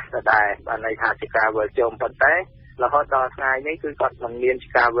ចាស់ដដែលបានន័យថាជាការវិលជុំប៉ុន្តែរហូតដល់ថ្ងៃនេះគឺគាត់មិនមាន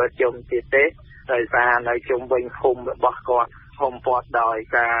ការវិលជុំទៀតទេដោយសារនៅជុំវិញភូមិរបស់គាត់ហុំព័ទ្ធដោយ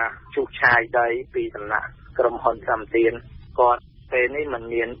ការឈូសឆាយដីពីសំណាក់ក្រុមហ៊ុនសម្បទានគាត់ពេលនេះមិន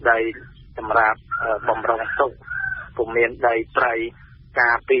មានដីសម្រាប់បំរុងទុកពុំមានដីព្រៃ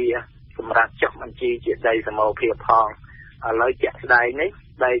ការពារសម្រាប់ចុះបញ្ជីជាដីសមរភាពផងឥឡូវជាក់ស្ដែងនេះ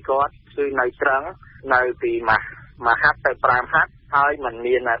ដីគាត់គឺនៅត្រង់នៅពីមួយហាត់ទៅ5ហាត់ហើយមិន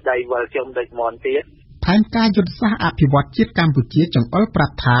មានដីវិលជុំដូចមុនទៀតផែនការយុទ្ធសាស្ត្រអភិវឌ្ឍជាតិកម្ពុជាចង្អុលប្រា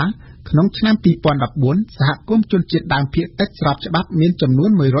ប់ថាក្នុងឆ្នាំ2014សហគមន៍ជនជាតិដើមភាគតិចស្របច្បាប់មានចំនួន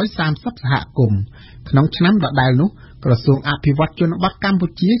130សហគមន៍ក្នុងឆ្នាំដដែលនោះក្រសួងអភិវឌ្ឍជនបទកម្ពុ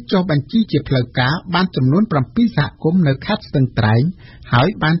ជាចុះបញ្ជីជាផ្លូវការបានចំនួន7សហគមន៍នៅខេត្តស្ទឹងត្រែងហើយ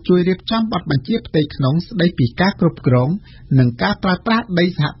បានជួយរៀបចំបទបញ្ជាផ្ទៃក្នុងស្ដីពីការគ្រប់គ្រងនិងការប្រើប្រាស់ដី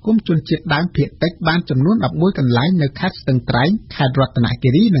សហគមន៍ជនជាតិដើមភាគតិចបានចំនួន11កន្លែងនៅខេត្តស្ទឹងត្រែងខេត្តរតនគិ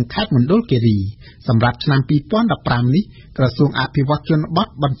រីនិងខេត្តមណ្ឌលគិរីសម្រាប់ឆ្នាំ2015នេះក្រសួងអភិវឌ្ឍជនបទ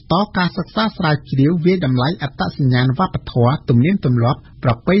បន្តការសិក្សាស្រាវជ្រាវវាយតម្លៃអត្តសញ្ញាណវប្បធម៌ទំនៀមទម្លាប់ប្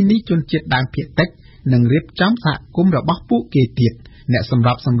រពៃណីជនជាតិដើមភាគតិចនិងរៀបចំសហគមន៍របស់ពួកគេទៀតអ្នកសម្រ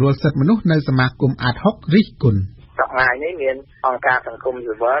បសម្រួលសិទ្ធិមនុស្សនៅសមាគមអាត6រិះគន់ថ្ងៃនេះមានអង្គការសង្គម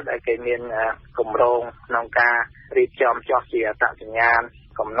ស៊ីវិលដែលគេមានគម្រោងក្នុងការរៀបចំចុះជាអត្តសញ្ញាណ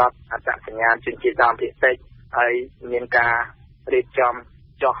កំណត់អត្តសញ្ញាណជនជាតិដើមភាគតិចហើយមានការរៀបចំ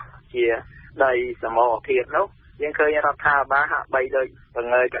ចុះជាដីសមរភាពនោះយើងឃើញរដ្ឋាភិបាលហាក់បីដូចប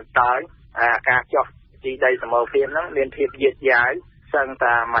ង្ងើយកន្តើយការចុះជីដីសមរភាពហ្នឹងមានភាពយឺតយ៉ាវសឹង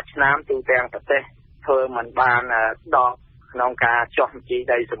តែមួយឆ្នាំទូទាំងប្រទេសធ្វើមិនបានដកក្នុងការចុះជី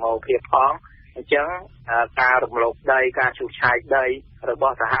ដីសមរភាពផងអញ្ចឹងការរំលោភដីការឈូសឆាយដីរប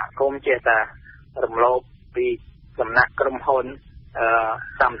ស់សហគមន៍ចេះតែរំលោភពីសំណាក់ក្រុមហ៊ុន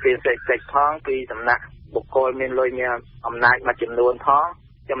សម្បទានសេដ្ឋកិច្ចផងពីសំណាក់បុគ្គលមានលុយមានអំណាចមួយចំនួនផង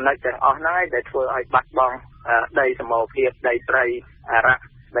ចំណុចទាំងអស់ហ្នឹងឯងដែលធ្វើឲ្យបាត់បង់ដីសមរភាពដីព្រៃអរក្ស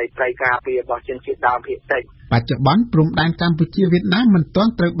ដីព្រៃការពាររបស់ជនជាតិដើមភាគតិចបច្ចុប្បន្នព្រំដែនកម្ពុជាវៀតណាមមិនទា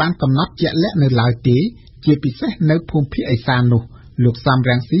ន់ត្រូវបានកំណត់ជាក់លាក់នៅឡើយទេជាពិសេសនៅភូមិភាគឦសាននោះលោកសំ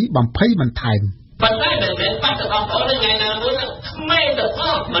រាំងស៊ីបំភ័យបន្ថែមប៉ុន្តែមិនមែនបាត់ទៅបងប្អូនថ្ងៃណាមួយខ្មែរទាំងអ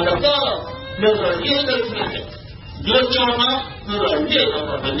ស់មិនដល់នឹងរលាយដូចគ្នាយកចូលមកគឺរលាយទាំង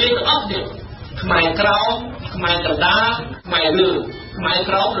អស់ទៀតខ្មែរក្រោមខ្មែរកណ្ដាលខ្មែរលើខ្មែរ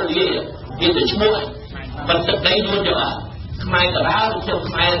ក្រោមរលាយវាទៅឈ្មោះបន្តិចដីយួនយកខ្មែរកណ្ដាលជុំ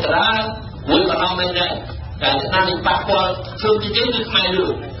ខ្មែរកណ្ដាលមួយក៏រំមែនដែរ តែណានេះប៉ះពាល់ជើងជាគឺខ្មែរ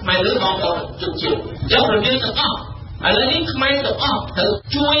លឺបងប្អូនជឿជាចាំរំលឹកទាំងអស់ឥឡូវនេះខ្មែរទាំងអស់ត្រូវ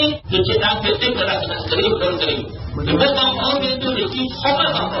ជួយជាដើមភាគតិចទៅដល់គណៈគ្រីដល់គ្រីពីព្រោះបងប្អូនមានទូរទស្សន៍ធំណា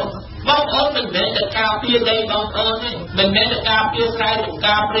ស់បងប្អូនមិនមែនតែការពារដីបងប្អូនទេមិនមែនតែការពារស្រែចម្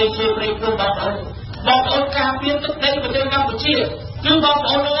ការព្រៃឈើព្រៃភ្នំបងប្អូនការពារទឹកដីប្រទេសកម្ពុជាគឺបងប្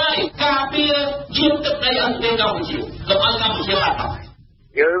អូនហើយការពារជាទឹកដីអន្តរជាតិកម្ពុជាកុំឲ្យកម្ពុជាបាត់បង់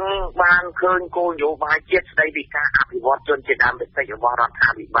យើងបានឃើញគោលនយោបាយជាតិស្ដីពីការអភិវឌ្ឍជនជាតិដើមភាគតិចរបស់រដ្ឋា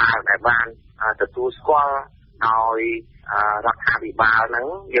ភិបាលដែលបានទទួលស្គាល់ដោយរដ្ឋាភិបាលហ្នឹង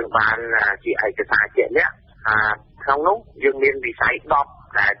យើងបានជាឯកសារជាក់លាក់ក្នុងនោះយើងមានវិស័យ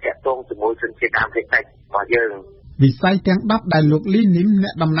10ដែលតាក់ទងជាមួយជនជាតិដើមភាគតិចរបស់យើងវិស័យទាំង10ដែលលោកលីនីមអ្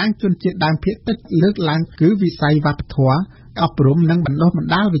នកតំណាងជនជាតិដើមភាគតិចលើកឡើងគឺវិស័យវប្បធម៌អប់រំនិងបណ្ដុះប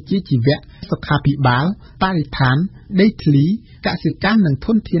ណ្ដាលវិជ្ជាជីវៈសុខាភិបាលបរិស្ថានដីធ្លីកសិកម្មនិងធ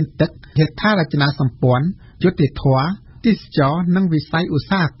នធានទឹកហេដ្ឋារចនាសម្ព័ន្ធយុត្តិធម៌ទេសចរណ៍និងវិស័យឧស្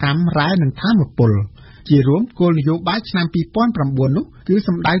សាហកម្មរ៉ែនិងថាមពលជារួមគោលនយោបាយឆ្នាំ2009នោះគឺស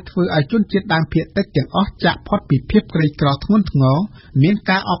ម្ដៅធ្វើឲ្យជនជាតិដើមភាគតិចទាំងអស់ចាក់ផុតពីភាពក្រីក្រធ្ងន់ធ្ងរមាន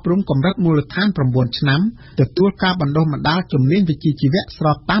ការអប់រំកម្រិតមូលដ្ឋាន9ឆ្នាំទទួលការបណ្ដុះបណ្ដាលជំនាញវិជ្ជាជីវៈស្រ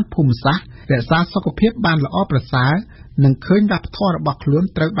បតាមភូមិសាស្ត្ររក្សាសុខភាពបានល្អប្រសើរនិងឃើញវប្បធម៌របស់ខ្លួន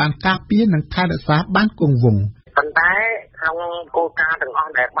ត្រូវបានការពារនិងថែរក្សាបានគង់វង្សប៉ុន្តែក្នុងគោលការណ៍ទាំងអ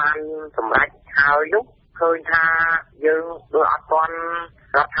ស់ដែលបានសម្រេចហើយនោះឃើញថាយើងដូចអត់ទាន់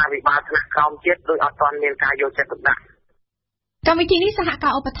រដ្ឋាភិបាលថ្នាក់ក្រោមជាតិដោយអត់ទាន់មានការយកចិត្តទុកដាក់កម្មវិធីនេះសហកា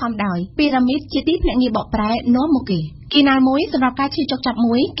រឧបត្ថម្ភដោយពីរ៉ាមីតជាទីភ្នាក់ងារបកប្រែនាំមកគីណាល់មួយសម្រាប់ការឈឺចុកចាប់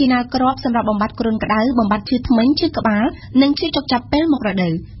មួយគីណាល់គ្រាប់សម្រាប់បំបត្តិគ្រុនក្តៅបំបត្តិឈឺធ្មេញឈឺក្បាលនិងឈឺចុកចាប់ពេលមករដូ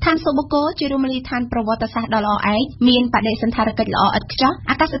វឋានសុបកោជារមណីយដ្ឋានប្រវត្តិសាស្ត្រដ៏ល្អឯកមានបដិសណ្ឋារកិច្ចល្អឥតខ្ចោះ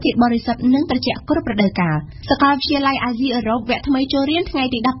អាកាសធាតុបរិសុទ្ធនិងត្រជាក់គ្រប់រដូវកាលសាកលវិទ្យាល័យអាស៊ីអឺរ៉ុបវគ្គថ្មីចូលរៀនថ្ងៃ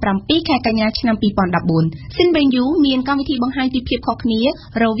ទី17ខែកញ្ញាឆ្នាំ2014ស៊ីនបេនយូមានកម្មវិធីបង្ហាញពីភាពខុសគ្នា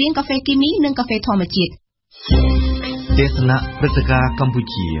រវាងកាហ្វេគីមីនិងកាហ្វេធម្មជាតិទេសនាព្រឹត្តិការណ៍កម្ពុ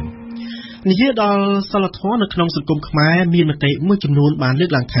ជានិយាយដល់សិលធម៌នៅក្នុងសង្គមខ្មែរមានមតិមួយចំនួនបានលើ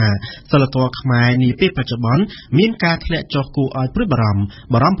កឡើងថាសិលធម៌ខ្មែរនាពេលបច្ចុប្បន្នមានការធ្លាក់ចុះគួរឲ្យព្រួយបារម្ភ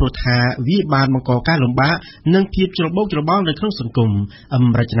ព្រោះថាវាបានបង្កការលំបាកនិងភាពច្របូកច្របល់នៅក្នុងសង្គម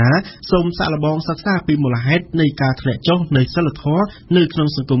រចនាសូមសាកល្បងសិក្សាពីមូលហេតុនៃការធ្លាក់ចុះនៃសិលធម៌នៅក្នុង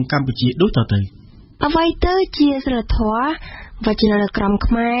សង្គមកម្ពុជាដូចតទៅអ្វីទៅជាសិលធម៌វចនានុក្រម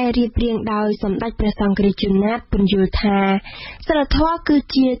ខ្មែររៀបរៀងដោយសម្ដេចព្រះសង្ឃរាជនាថពន្យល់ថាសិលធម៌គឺ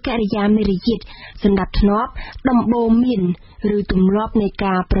ជាកិរិយាមេរយាទសណ្ដាប់ធ្នាប់ដំបូន្មានឬទម្លាប់នៃ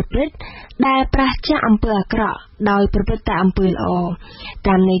ការប្រព្រឹត្តដែលប្រឆាំងអំពើអាក្រក់ដោយប្រព្រឹត្តតែអំពើល្អ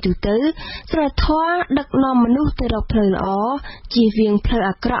តាមន័យទូទៅសិលធម៌ដឹកនាំមនុស្សទៅរកផ្លូវល្អជៀសវាងផ្លូវ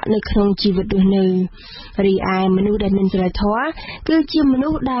អាក្រក់នៅក្នុងជីវិតរស់នៅរីឯមនុស្សដែលមានសិលធម៌គឺជាមនុ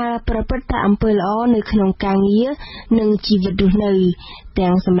ស្សដែលប្រព្រឹត្តតែអំពើល្អនៅក្នុងការងារនិងជីវិតរស់នៅ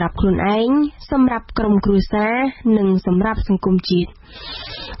ទាំងសម្រាប់ខ្លួនឯងសម្រាប់ក្រុមគ្រួសារនិងសម្រាប់សង្គមជាតិ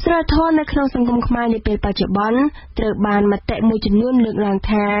សិលធម៌នៅក្នុងសង្គមខ្មែរនាពេលបច្ចុប្បន្នត្រូវបានមតិមួយចំនួនលើកឡើង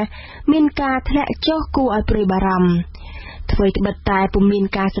ថាមានការធ្លាក់ចុះគួរឲ្យព្រួយបារម្ភអ្វីត្បិតតែពុំមាន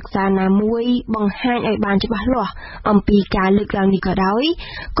ការសិក្សាណាមួយបង្ហាញឲ្យបានច្បាស់លាស់អំពីការលើកឡើងនេះក៏ដោយ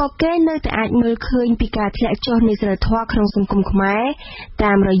ក៏គេនៅតែអាចមើលឃើញពីការធ្លាក់ចុះនៃសិលធម៌ក្នុងសង្គមខ្មែរ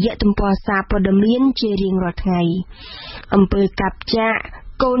តាមរយៈទំព័រសារព័ត៌មានជារៀងរាល់ថ្ងៃអំពើកាប់ចាក់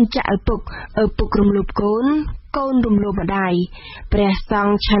កូនចាក់ឪពុករំលោភកូនកូនរំលោភម្ដាយព្រះស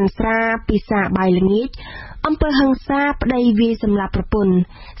ង្ឃឆាន់ស្រាពិសាបាយល្ងាចអំពើហិង្សាប្តីវាយសម្លាប់ប្រពន្ធ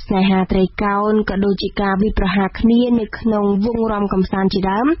ស្នេហាត្រីកោណក៏ដូចជាការវាយប្រហារគ្នានៅក្នុងវង់រាំកម្សាន្តជា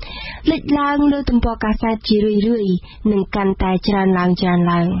ដើមលេចឡើងលើទំព័រកាសែតជារឿយៗនិងកាន់តែច្រើនឡើង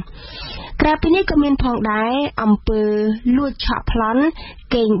ក្រៅពីនេះក៏មានផងដែរអំពើលួចឆក់ប្លន់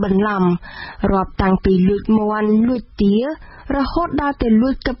កេងបន្លំរាប់តាំងពីលួចមាន់លួចទារហូតដល់ទៅលួ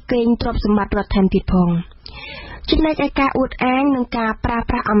ចកាប់កេងទ្រព្យសម្បត្តិរដ្ឋថែមទៀតផងចំណែកឯការអួតអាងនិងការប្រើ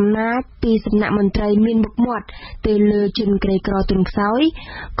ប្រាស់អំណាចពីសំណាក់មន្ត្រីមានមុខមាត់ទៅលើជនក្រីក្រទុនខ្សោយ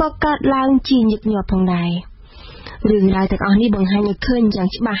ក៏កើតឡើងជាញឹកញាប់ផងដែររឿងរ៉ាវទាំងអស់នេះបង្ហាញឲ្យឃើញយ៉ាង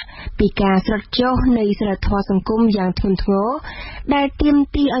ច្បាស់ពីការស្រុតចុះនៃសិលធម៌សង្គមយ៉ាងធ្ងន់ធ្ងរដែលទាម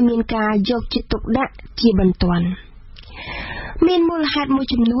ទារឲ្យមានការយកចិត្តទុកដាក់ជាបន្ទាន់មានមូលហេតុមួយ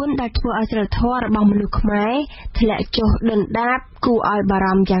ចំនួនដែលធ្វើឲ្យសិលធម៌របស់មនុស្សខ្មែរធ្លាក់ចុះដុនដាបគួរឲ្យបារ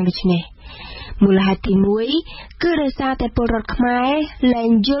ម្ភយ៉ាងដូចនេះមូលហេតុទី1គឺដោយសារតែពលរដ្ឋខ្មែរលែង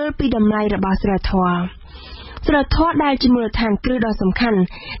យល់ពីតម្លៃរបស់សិលធម៌ សិលធម៌ដែលជាមូលដ្ឋានគ្រឹះដ៏សំខាន់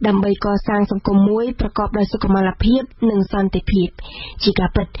ដើម្បីកសាងសង្គមមួយប្រកបដោយសុខុមាលភាពនិងសន្តិភាពជាការ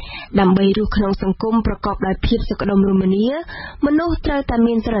ពិតដើម្បីរស់ក្នុងសង្គមប្រកបដោយភាពសុខដុមរមនាមនុស្សត្រូវតែ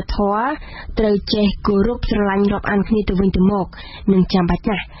មានសិលធម៌ត្រូវចេះគោរពស្រឡាញ់រាប់អានគ្នាទៅវិញទៅមកនិងចាំបាច់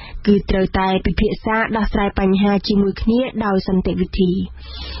ណាស់គឺត្រូវតែពិភាក្សាដោះស្រាយបញ្ហាជាមួយគ្នាដោយសន្តិវិធី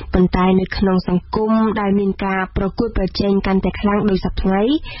ប៉ុន្តែនៅក្នុងសង្គមដែលមានការប្រកួតប្រជែងកាន់តែខ្លាំងដោយសពថ្ងៃ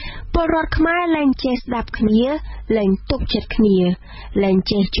ពលរដ្ឋខ្មែរលែងចេះស្ដាប់គ្នាលែងទុកចិត្តគ្នាលែង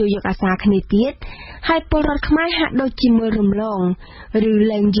ចេះជួយយកអាសារគ្នាទៀតហើយពលរដ្ឋខ្មែរហាក់ដូចជាមើលរំលងឬ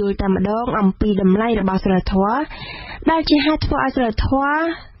លែងយល់តែម្ដងអំពីតម្លៃរបស់សិលធម៌ដែលជាហេតុធ្វើឲ្យសិលធម៌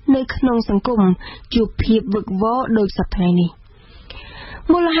នៅក្នុងសង្គមជួបភាពវឹកវរដោយសពថ្ងៃនេះ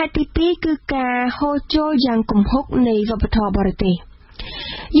មូលហេតុទី2គឺការហូរចូលយ៉ាងគំហុកនៃវប្បធម៌បរទេស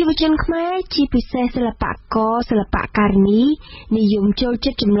យុវជនខ្មែរជាពិសេសសិល្បករសិល្បការិនីនិយមចូល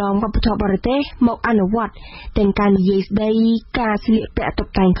ចិត្តចម្លងវប្បធម៌បរទេសមកអនុវត្តទាំងការនិយាយស្ដីការស្លៀកពាក់តុប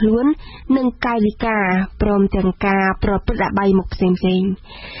តែងខ្លួននិងកាយវិការព្រមទាំងការប្រព្រឹត្តអបាយមុខផ្សេងៗ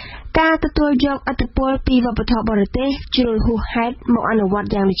ការទទួលយកឥទ្ធិពលពីវប្បធម៌បរទេសជ្រុលហួសហេតុមកអនុវត្ត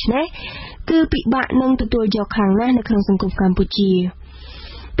យ៉ាងដូចនេះគឺពិបាកនឹងទទួលយកខ្លាំងណាស់នៅក្នុងសង្គមកម្ពុជា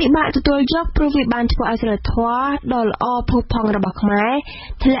ពិបាកទទួលយកព្រោះវាបានធ្វើឲ្យសិលធម៌ដ៏ល្អផូរផង់របស់ខ្មែរ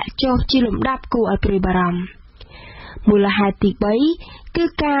ធ្លាក់ចុះជាលំដាប់គួរឲ្យព្រួយបារម្ភមូលហេតុទី3គឺ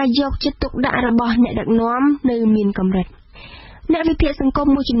ការយកចិត្តទុកដាក់របស់អ្នកដឹកនាំនៅមានកម្រិតអ្នកវិភាគសង្គម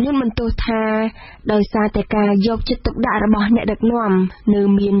មួយចំនួនបន្ទោសថាដោយសារតែការយកចិត្តទុកដាក់របស់អ្នកដឹកនាំនៅ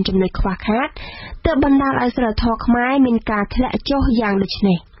មានចំណុចខ្វះខាតទើបបណ្ដាលឲ្យសិលធម៌ខ្មែរមានការធ្លាក់ចុះយ៉ាងដូច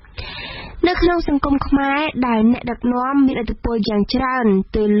នេះនៅក្នុងសង្គមខ្មែរដែលអ្នកដឹកនាំមានឥទ្ធិពលយ៉ាងច្រើន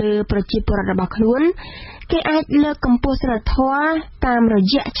ទៅលើប្រជាពលរដ្ឋរបស់ខ្លួនគេអាចលើកកម្ពស់សិលធម៌តាមរ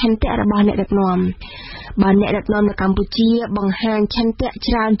យៈឆន្ទៈរបស់អ្នកដឹកនាំបើអ្នកដឹកនាំនៅកម្ពុជាបង្ហាញឆន្ទៈ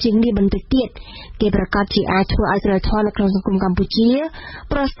ច្រើនជាងនេះបន្តិចទៀតគេប្រកាសជាអាចធ្វើឲ្យសិលធម៌នៅក្នុងសង្គមកម្ពុជា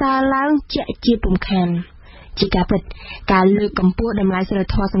ប្រសើរឡើងជាក់ជាពុំខានជាការពិតការលើកកម្ពស់តម្លៃសិល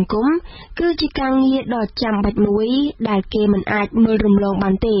ធម៌សង្គមគឺជាការងារដ៏ចាំបាច់មួយដែលគេមិនអាចមើលរំលង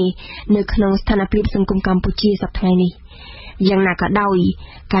បានទេនៅក្នុងស្ថានភាពសង្គមកម្ពុជាសប្តាហ៍នេះយ៉ាងណាក៏ដោយ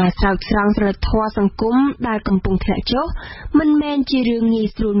ការស្រោចស្រង់សិលធម៌សង្គមដែលកំពុងធ្លាក់ចុះមិនមែនជារឿងងាយ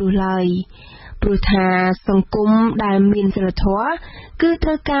ស្រួលនោះឡើយព្រោះថាសង្គមដែលមានសិលធម៌គឺត្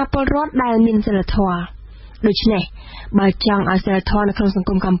រូវការពលរដ្ឋដែលមានសិលធម៌ដូច្នេះបើចង់ឲ្យសិលធម៌នៅក្នុងសង្គ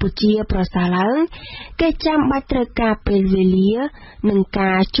មកម្ពុជាប្រសើរឡើងគេចាំបាច់ត្រូវការពេលវេលានិង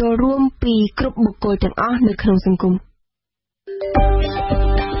ការចូលរួមពីគ្រប់បុគ្គលទាំងអស់នៅក្នុងសង្គម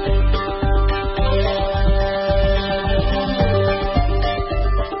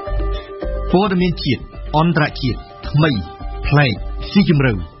ព័ត៌មានជាតិអន្តរជាតិថ្មីប្លែកស៊ីជម្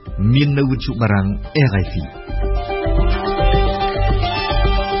រៅមាននៅវិទ្យុបារាំង RFI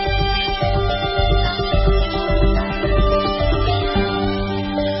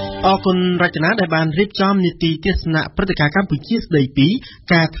អរគុណរចនាដែលបានរៀបចំនីតិទេសនាព្រឹត្តិការណ៍កម្ពុជាស្ដីពី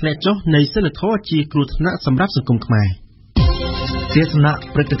ការធ្លាក់ចុះនៃសិលធម៌ជាគ្រោះថ្នាក់សម្រាប់សង្គមខ្មែរទេសនា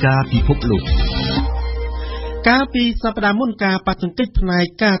ព្រឹត្តិការណ៍ពិភពលោកកាលពីសប្តាហ៍មុនការប៉ះទង្គិចផ្នែក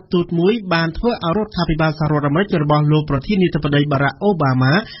ការទូតមួយបានធ្វើឲ្យរដ្ឋាភិបាលសហរដ្ឋអាមេរិករបស់លោកប្រធានាធិបតីបារ៉ាក់អូបា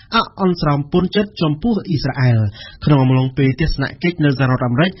ម៉ាអន់ស្រោមពន់ចិត្តចំពោះអ៊ីស្រាអែលក្នុងអំឡុងពេលទស្សនកិច្ចនៅសហរដ្ឋ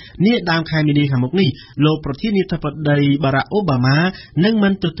អាមេរិកនាដើមខែមីនាខាងមុខនេះលោកប្រធានាធិបតីបារ៉ាក់អូបាម៉ានឹងមិ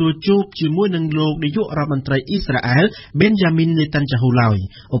នទទួលជួបជាមួយនឹងលោកនាយករដ្ឋមន្ត្រីអ៊ីស្រាអែលប៊ែនយ៉ាមីននេតាន់យ៉ាហ៊ូឡើយ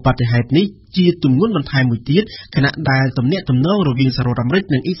ឧបទ្ទហេតុនេះជាទម្ងន់បន្ថែមមួយទៀតខណៈដែលទំនាក់ទំនងរវាងសហរដ្ឋអាមេរិក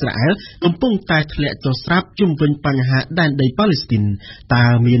និងអ៊ីស្រាអែលកំពុងតែធ្លាក់ចុះស្រាប់ជុំវិញបញ្ហាដែនដីប៉ាឡេស្ទីនតើ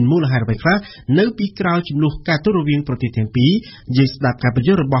មានមូលហេតុអ្វីខ្លះនៅពីក្រោយចំនួនការទូតរវាងប្រទេសទាំងពីរយើងស្ដាប់ការបញ្យ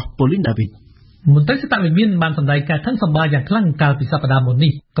ល់របស់ប៉ូលីនដាវីតមន្ត្រីសិទ្ធិវិមានបានសម្ដែងការខឹងសម្បារយ៉ាងខ្លាំងកាលពីសប្តាហ៍មុន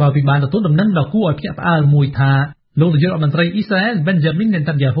នេះក្រោយពីបានទទួលដំណឹងដ៏គួរឲ្យភ្ញាក់ផ្អើលមួយថាលោកនាយករដ្ឋមន្ត្រីអ៊ីស្រាអែលប៊ែនយ៉ាមីននេ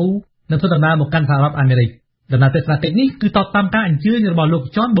តាន់យ៉ាហ៊ូនឹងធ្វើដំណើរមកកាន់សហរដ្ឋអាមេរិកដំណើរទស្សនកិច្ចនេះគឺតបតាមការអញ្ជើញរបស់លោក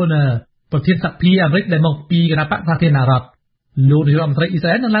John Bonner ប្រធានសភាអាមេរិកដែលមកពីគណៈបកសាធារណរដ្ឋលោកនាយករដ្ឋមន្ត្រីអ៊ីស្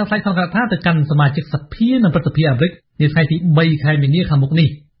រាអែលនឹងឡើងថ្លែងសង្កត់ថាទៅកាន់សមាជិកសភានិងព្រឹទ្ធសភាអាមេរិកនាថ្ងៃទី3ខែមីនាខាងមុខនេះ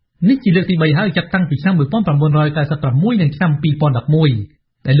ជាលើកទី3ហើយចាប់តាំងពីឆ្នាំ1996និងឆ្នាំ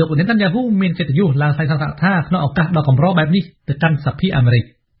2011ដែលលោកនេតាន់យ៉ាហ៊ូមានកិត្តិយសឡើងថ្លែងសង្កត់ថាក្នុងឱកាសដ៏កម្របែបនេះទៅកាន់សភាអាមេរិក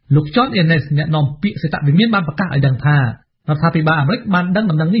លោក John Ennis អ្នកនាំពាក្យសេដ្ឋវិមានបានប្រកាសឲ្យដឹងថារដ្ឋាភិបាលអាមេរិកបានដឹង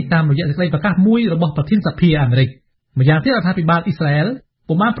ដំណឹងនេះតាមរយៈសេចក្តីប្រកាសមួយរបស់ប្រធានសភាអាមេរិកម្យ៉ាងទៀតរដ្ឋាភិបាលអ៊ីស្រាអែល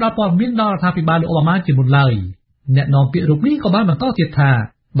ពុំបានផ្ដល់ព័ត៌មានដល់រដ្ឋាភិបាលលោកអូបាម៉ាជាមុនឡើយអ្នកនាំពាក្យរូបនេះក៏បានបន្តទៀតថា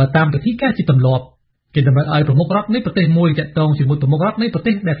បើតាមពិធីការជាទម្លាប់គេតម្រូវឲ្យប្រមុខរដ្ឋនៃប្រទេសមួយតាក់ទងជាមួយប្រមុខរដ្ឋនៃប្រ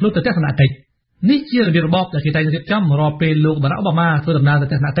ទេសដែលខ្លួនទៅទស្សនកិច្ចនេះជារបៀបរបបដែលគេតែងរៀបចំរាល់ពេលលោកបារ៉ាក់អូបាម៉ាធ្វើដំណើរទៅ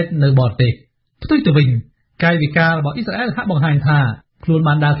ទស្សនកិច្ចនៅបរទេសផ្ទុយទៅវិញកាយវិការរបស់អ៊ីស្រាអែលហាក់បង្ហាញថាខ្លួន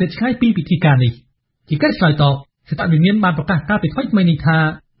បានដើរឃ្លាតឆ្ងាយពីពិធីការនេះ ជាកិច្ចឆ្លើយតបស្ថាប័នមានបានប្រកាសការពីថ្មីនេះថា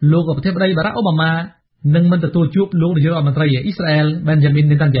លោកប្រធានាធិបតីបារ៉ាក់អូបាម៉ានឹងមិនទទួលជួបលោកនាយករដ្ឋមន្ត្រីអ៊ីស្រាអែលបែនយ៉ាមីន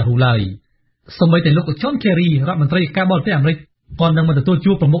នេតានយ៉ាហ៊ូឡើយសូម្បីតែលោកជន់គេរីរដ្ឋមន្ត្រីការបរទេសអាមេរិកក៏នឹងមិនទទួល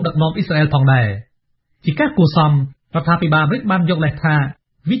ជួបប្រមុខដឹកនាំអ៊ីស្រាអែលផងដែរជាការគួរសមរដ្ឋាភិបាលអាមេរិកបានយកលេសថា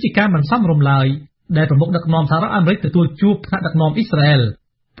វិជាការមិនសមរម្យឡើយដែលប្រមុខដឹកនាំសហរដ្ឋអាមេរិកទទួលជួបថ្នាក់ដឹកនាំអ៊ីស្រាអែល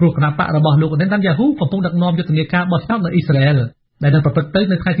ព្រោះគណៈបករបស់លោកនេតានយ៉ាហ៊ូកំពុងដឹកនាំយុទ្ធនាការបោះឆ្នោតនៅអ៊ីស្រាអែលដែលនឹងប្រព្រឹត្តទៅ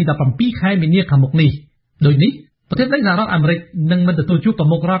នៅថ្ងៃទី17ខែមីនាខាងមុខនេះដូចនេះប្រទេសសហរដ្ឋអាមេរិកនឹងមិនទទួលជួបប្រ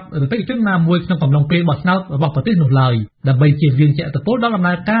មុខរដ្ឋឬបេក្ខជនណាមួយក្នុងកំឡុងពេលបោះឆ្នោតរបស់ប្រទេសនោះឡើយដើម្បីជៀសវាងជាឥទ្ធិពលដល់ដំ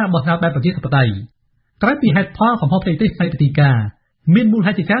ណើរការបោះឆ្នោតបែបប្រជាធិបតេយ្យក្រៅពីហេតុផលកំហុសផ្ទៃទេសផ្នែកវិធីការមានមូល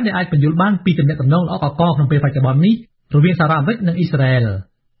ហេតុជាច្រើនដែលអាចបញ្យល់បានពីទំនាក់ទំនងល្អកកក្នុងពេលបច្ចុប្បន្ននេះរវាងសហរដ្ឋអាមេរិកនិងអ៊ីស្រាអែល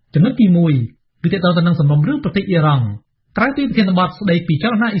ចំណុចទី1គឺទាក់ទងទៅនឹងសំណុំរឿងប្រទេសអ៊ីរ៉ង់ក្រៅពីប្រធានបទស្ដីពីច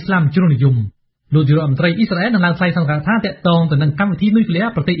លនាអ៊ីស្លាមជ្រុលនិយមលោកនាយករដ្ឋមន្ត្រីអ៊ីស្រាអែលនឹងឡើងថ្លែងសន្និដ្ឋានថាទាក់ទងទៅនឹងកម្មវិធីនុយក្លេអ៊ែ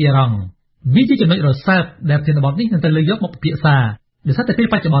រប្រទេសអ៊ីរ៉ង់វាជាចំណុចរសើបដែលប្រធានបទនេះនឹងទៅលើកយកមកពិភាក្សាដោយសារតែពេល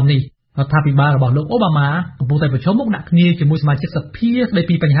បច្ចុប្បន្ននេះរដ្ឋាភិបាលរបស់លោកអូបាម៉ាកំពុងតែប្រឈមមុខដាក់គ្នាជាមួយសមាជិកសភាស្ដី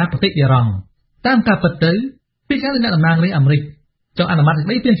ពីបញ្ហាប្រទេសអ៊ីរ៉ង់តាមការពិតទៅពីការអ្នកតំណាងរាស្ត្រអាមេរិកចង់អនុម័តសេច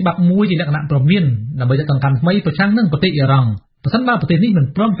ក្តីព្រាងច្បាប់មួយជាលក្ខណៈព្រមានដើម្បីចាត់កម្មថ្មីប្រឆាំងនឹងប្រទេសអ៊ីរ៉ង់ប្រសិនបើប្រទេសនេះមិន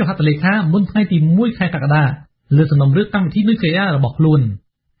ព្រមចុះហត្ថលេខាមុនថ្ងៃទី1ខែកក្កដាលើសំណុំរឿងកម្មវិធីនុយក្លេអ៊ែររបស់ខ្លួន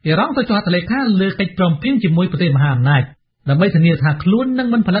អ៊ីរ៉ង់ទៅចុះហត្ថលេខាលើកិច្ចព្រមព្រៀងជាមួយប្រទេសមហាអំណាចដើម្បីធានាថាខ្លួននឹង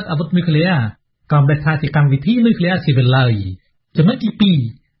មិនផលិតអាវុធនុយក្លេអ៊ែរក៏មិនថាជាកម្មវិធីនុយក្លេអ៊ែរស៊ីវិលឡើយចំណុចទី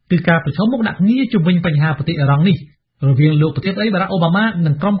2គឺការប្រឈមមុខដាក់គ្នាជំវិញបញ្ហាប្រទេសអ៊ីរ៉ង់នេះរវាងលោកប្រធានាធិបតីបារ៉ាក់អូបាម៉ា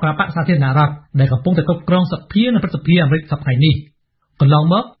និងក្រុមគណបក្សសាធារណរដ្ឋដែលកំពុងតែគ្រប់គ្រងសភានិងព្រឹទ្ធសភាអាមេរិកសប្តាហ៍នេះកន្លង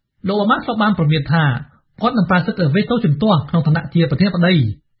មកលោកអូបាម៉ាធ្លាប់បានប្រមានថាគាត់នឹងប្រើសិទ្ធិវេតូជំទាស់ក្នុងឋានៈជាប្រធានាធិបតី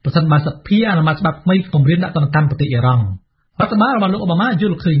ប្រសិនបើសភាអនុម័តច្បាប់ថ្មីគម្រាមដាក់ទណ្ឌកម្មប្រទេសអ៊ីរ៉ង់រដ្ឋបាលរបស់លោកអូបាម៉ាយ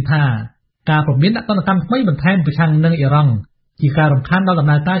ល់ឃើញថាការព្រមានដាក់ទណ្ឌកម្មថ្មីបន្ថែមប្រឆាំងនឹងអ៊ីរ៉ង់ជាការរំខានដល់ដំ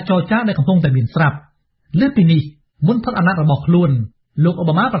ណើរការចរចាដែលកំពុងតែមានស្រាប់លើសពីនេះមុនផុតអាណត្តិរបស់ខ្លួនលោកអូ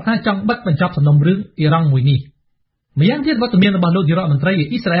បាម៉ាប្រាថ្នាចង់បិទបញ្ចប់សំណុំរឿងអ៊ីរ៉ង់មួយនេះម្យ៉ាងទៀតវត្តមានរបស់លោកនាយករដ្ឋមន្ត្រី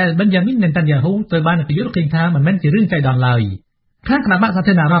អ៊ីស្រាអែលបែនយ៉ាមីននេតានយ៉ាហ៊ូត្រូវបានគេយល់ឃើញថាមិនមែនជារឿងចៃដន្យឡើយខាងគណៈបក្សសា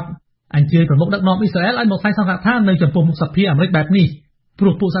ធារណរដ្ឋអញ្ជើញប្រមុខដឹកនាំអ៊ីស្រាអែលឲ្យមកថ្លែងសន្និដ្ឋាននៅចំពោះមុខសភាអាមេរិកបែបនេះព្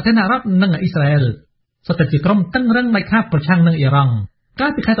រោះពួកសាធារណរដ្ឋនិងអ៊ីស្រាអែលសុទ្ធតែជាក្រុមតឹងរឹងដាច់ខាតប្រឆាំងនឹងអ៊ីរ៉ង់កា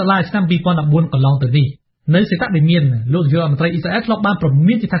លពីខែតុលាឆ្នាំ2014កន្លងទៅនេះនៅសេតវិមានលោកនាយករដ្ឋមន្ត្រីអ៊ីស្រាអែលធ្លាប់បានប្រ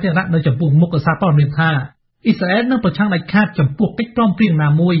មានជាសាធារណៈនៅចំពោះមុខសារព័ត៌មានថាអ៊ីស្រាអែលនឹងប្រឆាំងដាច់ខាតចំពោះកិច្ចព្រមព្រៀងណា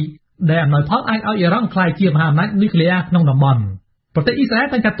មួយដែលអំណោយផលអាចឲ្យអ៊ីរ៉ង់ក្លាយជាមហាអំណាចនុយក្លេអ៊ែរក្នុងតំបន់ប្រទេសអ៊ីស្រាអែល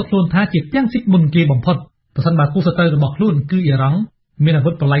តែងចាត់ទុកខ្លួនថាជាទាំងស៊ីកមុនគេបំផុតប្រសិនបើគូសត្រូវរបស់ខ្លួនគឺអ៊ីរ៉ង់មានអាវុ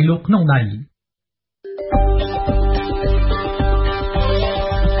ធប្រឡាយលោកក្នុងដៃ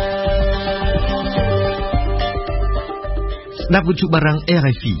ស្ដាប់វិទ្យុបារាំង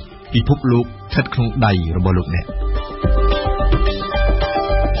RFI ពិភពលោកស្ថិតក្នុងដៃរបស់លោកអ្នក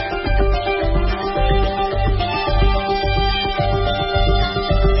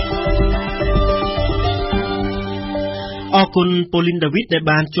អរគុណប៉ូលីនដាវីតដែល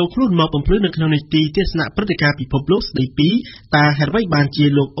បានចូលខ្លួនមកបំភ្លឺនៅក្នុងនីតិទស្សនៈព្រឹត្តិការណ៍ពិភពលោកស្ដីពីតើហេតុអ្វីបានជា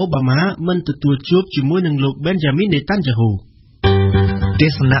លោកអូបាម៉ាមិនទទួលជួបជាមួយនឹងលោកបែនយ៉ាមីននេតានយ៉ាហ៊ូទេ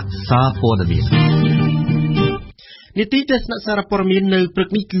សនៈសារព័ត៌មាននីតិទស្សនៈសារព័ត៌មាននៅព្រឹក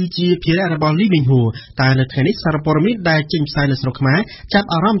នេះគឺជាភារៈរបស់លីមីងហួរតែនៅថ្ងៃនេះសារព័ត៌មានដែលចេញផ្សាយនៅស្រុកខ្មែរចាប់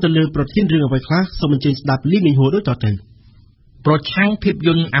អារម្មណ៍ទៅលើប្រធានរឿងអ្វីខ្លះសូមអញ្ជើញស្ដាប់លីមីងហួរដូចតទៅប្រឆាំងភាពយ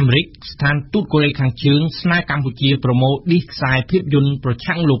ន្តអាមេរិកស្ថានទូតកូរ៉េខាងជើងស្នើកម្ពុជាប្រមូលឌីសខ្សែភាពយន្តប្រ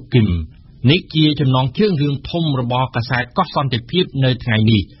ឆាំងលោកគឹមនេះជាចំណងជើងរឿងធំរបស់កាសែតកោះសន្តិភាពនៅថ្ងៃ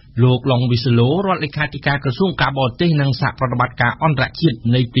នេះលោកឡុងវិសឡូរដ្ឋលេខាធិការក្រសួងការបរទេសនិងសហប្រតិបត្តិការអន្តរជាតិ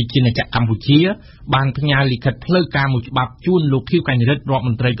នៃប្រជាណាចក្រកម្ពុជាបានផ្ញើលិខិតផ្លូវការមួយច្បាប់ជូនលោកខៀវកញ្ញរិទ្ធរដ្ឋម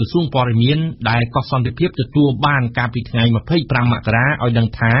ន្ត្រីក្រសួងព័ត៌មានដែលកោះសន្តិភាពទទួលបានកាលពីថ្ងៃ25មករាឲ្យដឹង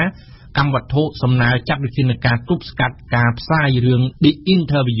ថាកម្មវត្ថុសំណើចាត់វិធានការទប់ស្កាត់ការផ្សាយរឿង The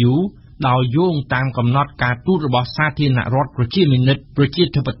Interview ដោយយោងតាមកំណត់ការទូតរបស់សាធារណរដ្ឋប្រជាមានិតប្រជា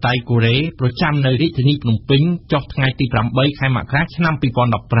ធិបតេយ្យកូរ៉េប្រចាំនៅរាជធានីភ្នំពេញចុះថ្ងៃទី8ខែមករាឆ្នាំ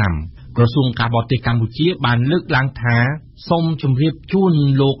2015ក្រសួងការបរទេសកម្ពុជាបានលើកឡើងថាសូមជម្រាបជូន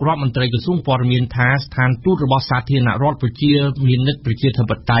លោករដ្ឋមន្ត្រីក្រសួងព័ត៌មានថាស្ថានទូតរបស់សាធារណរដ្ឋប្រជាមានិតប្រជាធិ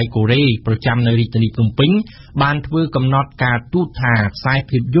បតេយ្យកូរ៉េប្រចាំនៅរាជធានីភ្នំពេញបានធ្វើកំណត់ការទូតថាខ្សែ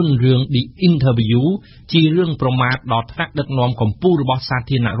ភាពយន្តរឿង The Interview ជារឿងប្រមាថដល់ថ្នាក់ដឹកនាំកម្ពុជារបស់សា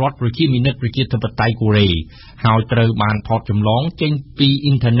ធារណរដ្ឋប្រជាមានិតប្រជាធិបតេយ្យកូរ៉េហើយត្រូវបានថតចម្លងចេញពី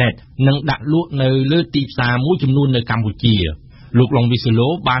អ៊ីនធឺណិតនិងដាក់លក់នៅលើទីផ្សារមួយចំនួននៅកម្ពុជាលោកឡុងវិសឡូ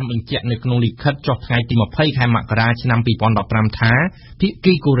បានបញ្ជាក់នៅក្នុងលិខិតចុះថ្ងៃទី20ខែមករាឆ្នាំ2015ថាភា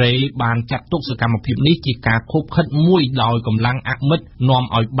គីកូរ៉េបានចាត់ទុកសកម្មភាពនេះជាការខុបខិតមួយដោយកម្លាំងអមិត្តនាំ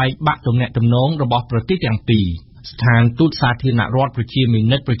ឲ្យបែកបាក់ទំនាក់ទំនងរបស់ប្រទេសទាំងពីរ ស្ថានទូតសាធារណរដ្ឋប្រជាមា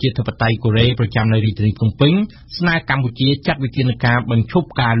និតប្រជាធិបតេយ្យកូរ៉េប្រចាំនៅរាជធានីភ្នំពេញស្នើកម្ពុជាចាត់វិធានការបញ្ឈប់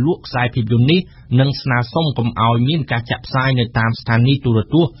ការលក់ខ្សែភាពយន្តនេះនិងស្នើសុំកុំឲ្យមានការចាក់ផ្សាយនៅតាមស្ថានីយទូរ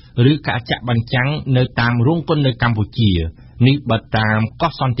ទស្សន៍ឬការចាក់បញ្ចាំងនៅតាមរោងកុននៅកម្ពុជានេះបើតាម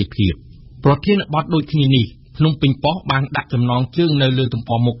កោះសន្តិភាពប្រធានបទដូចគ្នានេះភ្នំពេញប៉ុស្តិ៍បានដាក់ចំណងជើងនៅលើទំ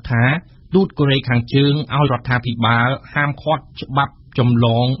ព័រមុខថាទូតកូរ៉េខាងជើងឲ្យរដ្ឋាភិបាលហាមឃាត់ច្បាប់ចម្ល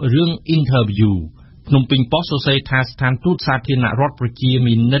ងរឿង interview ភ្នំពេញប៉ុស្តិ៍សរសេរថាស្ថានទូតសាធារណរដ្ឋប្រជា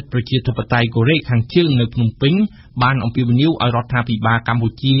មានិតប្រជាធិបតេយ្យកូរ៉េខាងជើងនៅភ្នំពេញបានអំពាវនាវឲ្យរដ្ឋាភិបាលកម្ពុ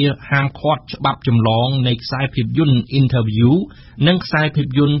ជាហាមឃាត់ច្បាប់ចម្លងនៃខ្សែភាពយន្ត interview និងខ្សែភាព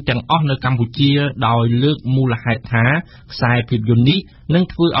យន្តទាំងអស់នៅកម្ពុជាដោយលើកមូលហេតុថាខ្សែភាពយន្តនេះនឹង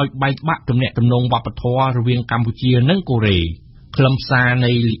ធ្វើឲ្យបែកបាក់ទំនាក់ទំនងវប្បធម៌រវាងកម្ពុជានិងកូរ៉េខ្លឹមសារ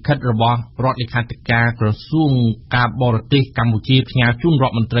នៃលិខិតរបស់រដ្ឋលេខាធិការក្រសួងការបរទេសកម្ពុជាផ្ញើជូនរ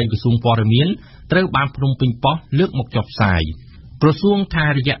ដ្ឋមន្ត្រីក្រសួងព័ត៌មានត្រូវបានភ្នំពេញប៉ុស្តិ៍លើកមកចុះផ្សាយក្រសួងថា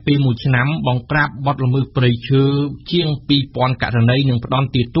រយៈពេល1ឆ្នាំបង្ក្រាបបទល្មើសព្រៃឈើជាង 2000 ករណីនិងផ្ដន្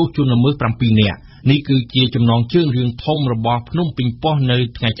ទាទោសជនល្មើស 7 នាក់នេះគឺជាចំណងជើងរឿងធំរបស់ភ្នំពេញប៉ុស្តិ៍នៅ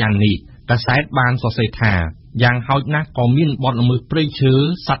ថ្ងៃច័ន្ទនេះកាសែតបានសរសេរថាយ៉ាងហោចណាស់ក៏មានបទល្មើសព្រៃឈើ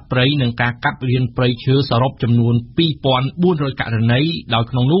សត្វព្រៃនិងការកាប់រានព្រៃឈើសរុបចំនួន 2400 ករណីដោយ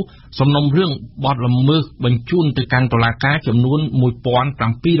ក្នុងនោះសំណុំរឿងបទល្មើសបញ្ជូនទៅកាន់តុលាការចំនួន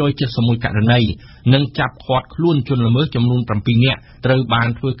 1771 ករណីនិងចាប់ឃាត់ខ្លួនជនល្មើសចំនួន 7 នាក់ត្រូវបាន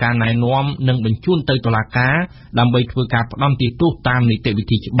ធ្វើការណែនាំនិងបញ្ជូនទៅតុលាការដើម្បីធ្វើការផ្ដន្ទាទោសតាមនីតិវិ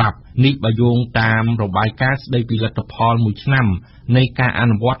ធីច្បាប់នេះបើយោងតាមរបាយការណ៍ស្ដីពីលទ្ធផល1ឆ្នាំនៃការអ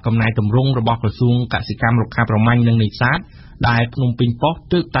នុវត្តកំណែទម្រង់របស់ក្រសួងកសិកម្មរុក្ខាប្រមាញ់និងនេសាទដែលភ្នំពេញប៉ុស្តិ៍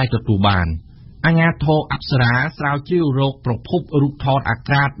ទើបតែទទួលបានអាជ្ញាធរអប្សរាស្រាវជ្រាវរកប្រភពរូបថតអា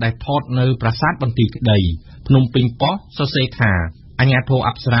ក្រាតដែលថតនៅប្រាសាទបន្ទាយក្តីភ្នំពេញប៉ុស្តិ៍សរសេរថាអាជ្ញាធរ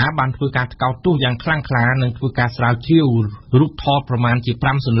អប្សរាបានធ្វើការថ្កោលទោសយ៉ាងខ្លាំងក្លានិងធ្វើការស្រាវជ្រាវរូបថតប្រមាណជា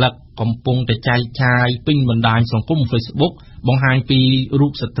5សន្លឹកកំពុងតែចែកចាយពេញបណ្ដាញសង្គម Facebook បង្ហាញពីរូ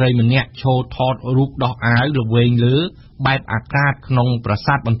បស្ត្រីម្នាក់ឈរថតរូបដោះអាវល្វែងលើបែបអាក្រាតក្នុងប្រា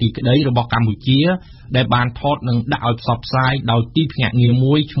សាទបន្ទាយក្តីរបស់កម្ពុជាដែលបានថតនិងដាក់ឲ្យផ្សព្វផ្សាយដោយទីភ្នាក់ងារ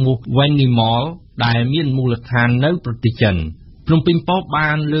មួយឈ្មោះ Venimol ដែលមានមូលដ្ឋាននៅប្រទេសចិនភ្នំពេញប៉ុស្តិ៍បា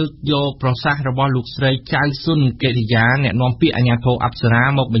នលើកយកប្រសាសន៍របស់លោកស្រីចៅស៊ុនកិរិយាអ្នកនាំពាក្យអាជ្ញាធរអប្សរា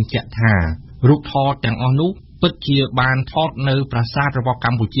មកបញ្ជាក់ថារូបថតទាំងអស់នោះពិតជាបានថតនៅប្រាសាទរបស់ក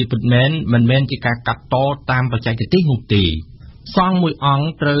ម្ពុជាពិតមែនមិនមែនជាការកាត់តតាមបច្ចេកទេសនោះទេសង្ឃមួយអង្គ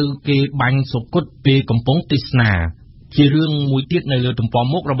ត្រូវគេបាញ់សុគតពេលកំពុងទេសនាជារឿងមួយទៀតនៅលើទំព័រ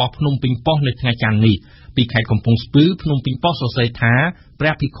មុខរបស់ភ្នំពេញប៉ុស្តិ៍នៅថ្ងៃច័ន្ទនេះពីខេត្តកំពង់ស្ពឺភ្នំពេញប៉ុស្តិ៍សរសេរថាព្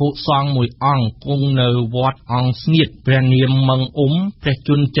រះភិក្ខុសង្ឃមួយអង្គគង់នៅវត្តអង្គស្នៀតព្រះនាមមឹងព្រះជ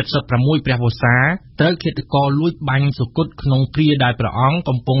ន្ម76ព្រះវស្សាត្រូវឃាតករលួចបាញ់សុគតក្នុងគ្រាដែលព្រះអង្គ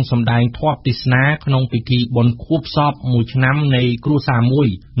កំពុងសម្ដែងធម៌ទេសនាក្នុងពិធីបុណ្យខួបសព1ឆ្នាំនៃគ្រួសារមួយ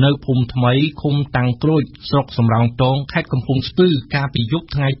នៅភូមិថ្មីឃុំតាំងក្រូចស្រុកសំរោងទងខេត្តកំពង់ស្ពឺកាលពីយប់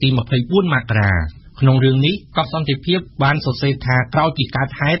ថ្ងៃទី24មករាក្នុងរឿងនេះកោះសន្តិភាពបានសរសេរថាក្រោយពីកើត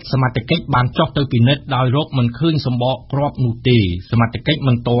ហេតុសមត្ថកិច្ចបានចុះទៅពិនិត្យដោយរកមិនឃើញសម្បកគ្រាប់នោះទេសមត្ថកិច្ច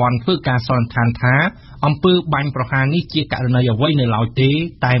មិនទាន់ធ្វើការសន្និដ្ឋានថាអំពើបាញ់ប្រហារនេះជាករណីអ្វីនៅឡើយទេ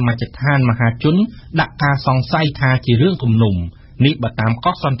តែមជ្ឈដ្ឋានមហាជនដាក់ការសង្ស័យថាជារឿងគំនុំនេះបើតាម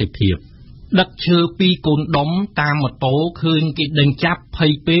កោះសន្តិភាពដឹកឈើពីកូនដុំតាមម៉ូតូឃើញគេដេញចាប់ភ័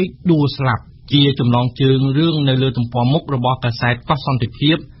យពេកដួលស្លាប់ជាចំណងជើងរឿងនៅលើទំព័រមុខរបស់កាសែតកោះសន្តិ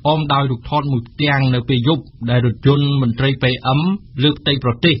ភាពអមដោយរូបថតមួយផ្ទាំងនៅពេលយប់ដែលរថយន្តមន្ត្រី PM លើផ្ទៃប្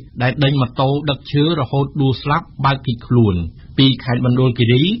រទេសដែលដេញម៉ូតូដឹកឈើរហូតដួលស្លាប់បើកពីខ្លួនពីខេត្តមណ្ឌលគិ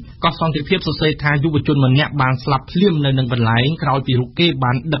រីកោះសន្តិភាពសរសេរថាយុវជនម្នាក់បានស្លាប់ភ្លាមនៅនឹងកន្លែងក្រោយពីរូបគេ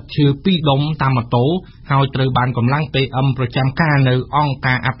បានដឹកឈើ2ដុំតាមម៉ូតូហើយត្រូវបានកម្លាំង PM ប្រចាំការនៅអង្គ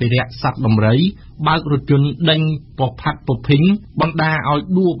ការអភិរក្សសត្វដំរីបើករថយន្តដេញប្រផាត់ប្រភិញបណ្ដាឲ្យ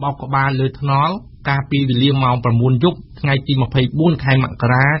ដួលបោកក្បាលលើថ្នល់កាលពីវេលាម៉ោង 9 យប់ថ្ងៃទី24ខែមក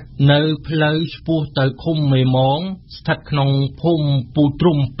រានៅផ្លូវឆ្ពោះទៅឃុំមេមងស្ថិតក្នុងភូមិពូទ្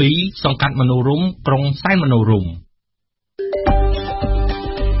រុំ2សង្កាត់មនោរម្យក្រុងសែនមនោរម្យ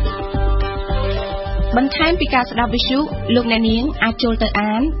បន្ថែមពីការស្ដាប់វិទ្យុលោកអ្នកនាងអាចចូលទៅ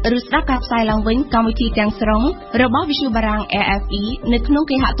អានឬស្ដាប់ការផ្សាយឡើងវិញកម្មវិធីទាំងស្រុងរបស់វិទ្យុបារាំង RFI នៅក្នុង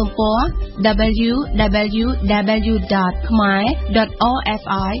គេហទំព័រ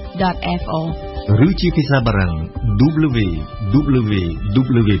www.khmer.rfi.fr ឬជាភាសាបារាំង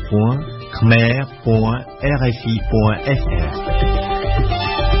www.khmer.rfi.fr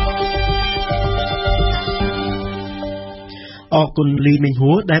អរគុណលីមេង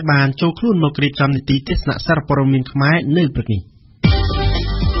ហួរដែលបានចូលខ្លួនមករៀបចំនីតិទេសនាសារព័ត៌មានខ្មែរនៅព្រឹកនេះ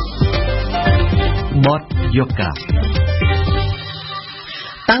បទយូហ្គា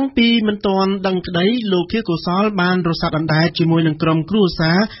តាំងពីមិនទាន់ដឹងក្តីលោកខៀវកុសលបានរសាត់អណ្ដែតជាមួយនឹងក្រុមគ្រួ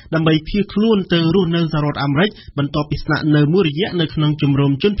សារដើម្បីភៀសខ្លួនទៅរស់នៅសហរដ្ឋអាមេរិកបន្ទាប់ពីស្នាក់នៅមួយរយៈនៅក្នុងជំ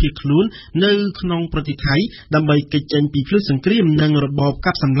រំជនភៀសខ្លួននៅក្នុងប្រទេសថៃដើម្បីគេចចេញពីភ្លើងសង្គ្រាមនិងរបប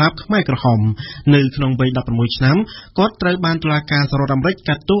កាប់សម្លាប់ខ្មែរក្រហមនៅក្នុងវ័យ16ឆ្នាំគាត់ត្រូវបានតុលាការសហរដ្ឋអាមេរិក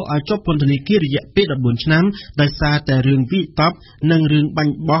កាត់ទោសឲ្យជាប់ពន្ធនាគាររយៈពេល14ឆ្នាំដោយសារតែរឿងវិតប់និងរឿងបា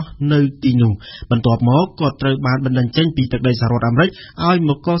ញ់បោះនៅទីនោះបន្ទាប់មកគាត់ត្រូវបានបណ្តេញចេញពីទឹកដីសហរដ្ឋអាមេរិកឲ្យ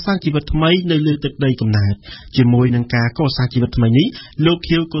មកកសាងជីវិតថ្មីនៅលើទឹកដីកំណើតជាមួយនឹងការកសាងជីវិតថ្មីនេះលោក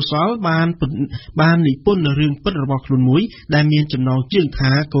ខៀវកុសលបាននិពន្ធរឿងពិតរបស់ខ្លួនមួយដែលមានចំណងជើង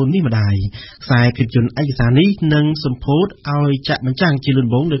ថាកូននេះម្ដាយខ្សែភាពយន្តឯកសារនេះនឹងសម្ពោធឲ្យចាក់បញ្ចាំងជាលឿន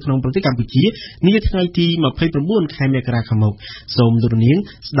បងនៅក្នុងប្រទេសកម្ពុជានាថ្ងៃទី29ខែមករាខាងមុខសូមលោកនាង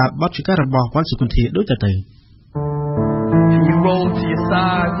ស្ដាប់បទចម្រៀងរបស់វ៉ាន់សុគន្ធាដូចតទៅ You roll to your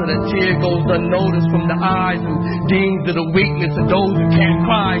side so that tear goes unnoticed from the eyes who deems it a weakness of those who can't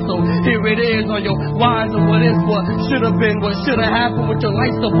cry. So here it is on your whys and what is, what should have been, what should have happened, what your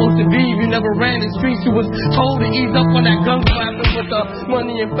life's supposed to be. You never ran the streets, you was told to ease up on that gun clapping, but the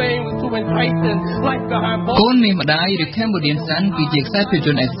money and fame was too enticing. Life behind bars. កូនមេម្ដាយឬ Cambodian Sun គឺជាខ្សែភាពយ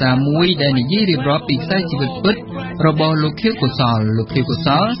ន្តឯកសារមួយដែលនិយាយរៀបរាប់ពីខ្សែជីវិតពិតរបស់លោកខៀវកុសល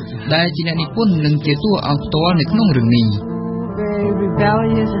ដែលជាអ្នកនិពន្ធនិងជាតួអង្គផ្ទាល់នៅក្នុងរឿងនេះ Very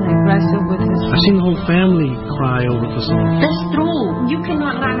rebellious and aggressive with his I've seen the whole family cry over the song. That's true. You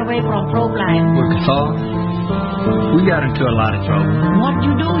cannot run away from problems. We're Catholic. We got into a lot of trouble. What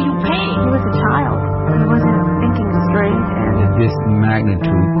you do, you pay. He was a child. He wasn't thinking straight. And at this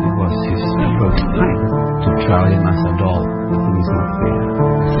magnitude was his approach to try him as an adult. It was not fair.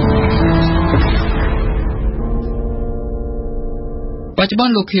 បច្ចុប្ប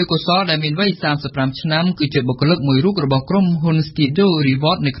ន្នលោកខៀវកុសលដែលមានវ័យ35ឆ្នាំគឺជាបុគ្គលិកមួយរូបរបស់ក្រុមហ៊ុន Studio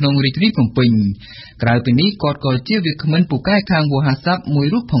Reward នៅក្នុងរាជធានីភ្នំពេញក្រៅពីនេះគាត់ក៏ជាវាគ្មិនពូកែខាងវោហារស័ព្ទមួយ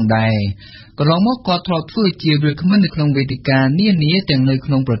រូបផងដែរកន្លងមកគាត់ធ្លាប់ធ្វើជាវាគ្មិននៅក្នុងវេទិកានានាទាំងនៅ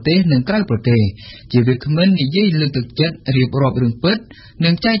ក្នុងប្រទេសនិងក្រៅប្រទេសជាវាគ្មិននិយាយលើកទឹកចិត្តរៀបរាប់រឿងពិតនិ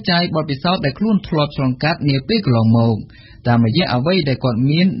ងចែកចាយបទពិសោធន៍ដែលខ្លួនធ្លាប់ឆ្លងកាត់នាពេលកន្លងមកតាមរយៈអ្វីដែលគាត់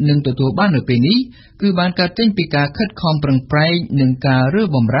មាននិងទទួលបាននៅពេលនេះគឺបានកើតចេញពីការខិតខំប្រឹងប្រែងនិងការរើ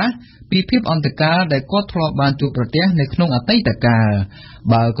បម្រាស់ពីភាពអន្តកាលដែលគាត់ធ្លាប់បានជួបប្រទះនៅក្នុងអតីតកាល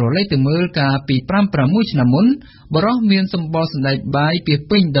បើក្រឡេកទៅមើលកាលពី 5-6 ឆ្នាំមុនបរិះមានសម្បល់សណ្ដែកបាយពាស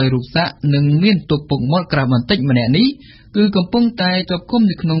ពេញដោយរូបសាក់និងមានទុកពុកមាត់ក្រាបបន្តិចម្នាក់នេះគឺកំពុងតែជាប់ឃុំ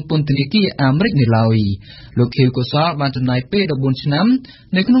នៅក្នុងពន្ធនាគារអាមេរិកនៅឡើយលោកខៀវកុសលបានចំណាយពេល14ឆ្នាំ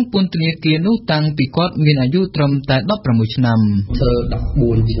នៅក្នុងពន្ធនាគារនោះតាំងពីគាត់មានអាយុត្រឹមតែ16ឆ្នាំធ្វើ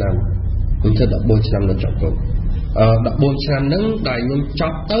14ឆ្នាំខ្ញុំធ្វើ14ឆ្នាំនៅជាប់គុក14ឆ្នាំហ្នឹងដែលខ្ញុំចា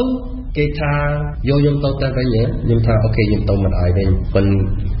ប់ទៅគេថាយកខ្ញុំទៅតែវិញខ្ញុំថាអូខេខ្ញុំទៅមិនអាយវិញប៉ុន្តែ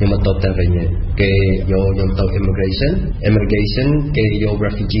ខ្ញុំមកទៅតែវិញគេយកខ្ញុំទៅ immigration គេយក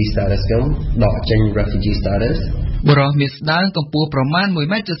refugee status ខ្ញុំដកចេញ refugee status បរិះមានស្ដើងកម្ពស់ប្រមាណ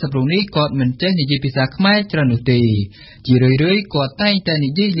 1.70 ម៉ែត្រនេះគាត់មិនចេះនិយាយភាសាខ្មែរច្រើននោះទេជារឿយៗគាត់តែងតែ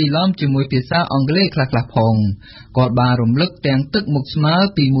និយាយលីឡំជាមួយភាសាអង់គ្លេសខ្លះៗផងគាត់បានរំលឹកទាំងទឹកមុខស្មើ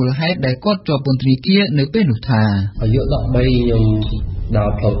ពីមូលហេតុដែលគាត់ជាប់ពន្ធនាគារនៅពេលនោះថាអាយុ13ខ្ញុំដើរ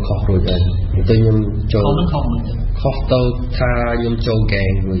ផ្លូវខុសរួចហើយទៅខ្ញុំចូលខុសទៅថាខ្ញុំចូលហ្គេ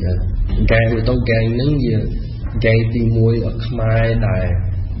ងរួចហើយហ្គេងទៅហ្គេងហ្នឹងវាហ្គេងទី1ởខ្មែរ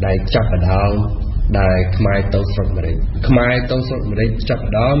ដែលចាប់ផ្ដើមដែលខ្មែរទៅស្រុកអាមេរិកខ្មែរទៅស្រុកអាមេរិកចាប់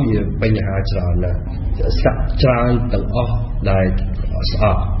ផ្ដើមវាបញ្ហាច្រើនណាស់សាក់ច្រើនទាំងអស់ដែលស្អ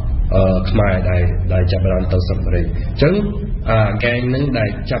ប់ខ្មែរដែលចាប់ផ្ដើមទៅស្រុកអាមេរិកអញ្ចឹងហ្គេងហ្នឹងដែល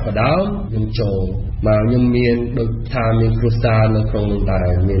ចាប់ផ្ដើមខ្ញុំចូលមកខ្ញុំមានដូចថាមានគ្រួសារនៅក្នុងនោះដែរ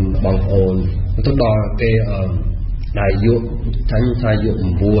មានបងប្អូនទៅដល់ពេលដែលយកថាយក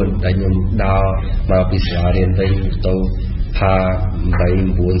9ដែលខ្ញុំដើរមកពីសាលារៀនវិញទៅផា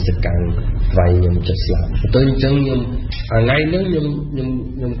8-9 សកាំងវាយខ្ញុំចិត្តស្លាប់ទៅអញ្ចឹងខ្ញុំថ្ងៃហ្នឹងខ្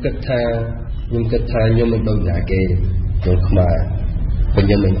ញុំគិតថាខ្ញុំមិនដូចណាគេខ្ញុំខ្មែរបើខ្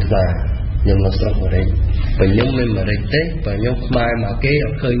ញុំមិនខ្មែរខ្ញុំនៅស្រុកអាមេរិកបើខ្ញុំមិនអាមេរិកទេបើខ្ញុំខ្មែរមកគេអ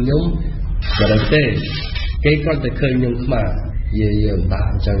ត់ឃើញខ្ញុំមិនដឹងទេគេគាត់តែឃើញខ្ញុំខ្មែរយាយបាក់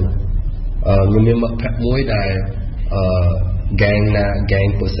អញ្ចឹងខ្ញុំមានមកប្រាក់មួយដែលហ្គេង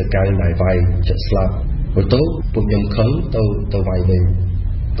ពុសកាំងដែលវាយចិត្តស្លាប់បន្ទោពួកខ្ញុំខឹងទៅវាយវិញ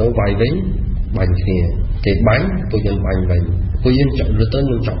បាញ់គ្នាគេបាញ់ពួកខ្ញុំបាញ់វិញពួកយើងចាប់រត់ទៅ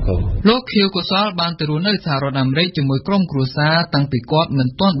នឹងចាប់កុំ លោកខៀវកុសលបានទៅរស់នៅសហរដ្ឋអាមេរិកជាមួយក្រុមគ្រួសារតាំងពីគាត់មិន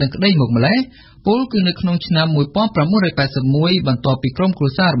ទាន់ដឹងក្តីមកម្ល៉េះពលគឺនៅក្នុងឆ្នាំ 1981 បន្ទាប់ពីក្រុមគ្រួ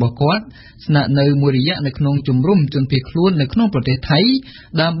សាររបស់គាត់ស្នាក់នៅមួយរយៈនៅក្នុងជំរំជនភៀសខ្លួននៅក្នុងប្រទេសថៃ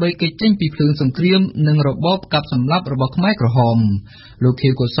ដើម្បីគេចចេញពីភ្លើងសង្គ្រាមនិងរបបកាប់សម្លាប់របស់ខ្មែរក្រហមលោកខៀ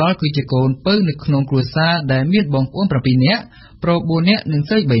វកុសលគឺជាកូនពៅនៅក្នុងគ្រួសារដែលមានបងប្អូន 7 នាក់ប្រុស 4 នាក់និង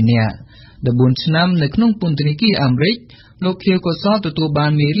ស្រី 3 នាក់ 14 ឆ្នាំនៅក្នុងពន្ធនាគារអាមេរិកលោកខៀវកុសលទទួលបា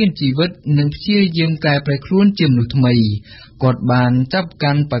នមេរៀនជីវិតនិងព្យាយាមកែប្រែខ្លួនជាមនុស្សថ្មីគាត់បានចាប់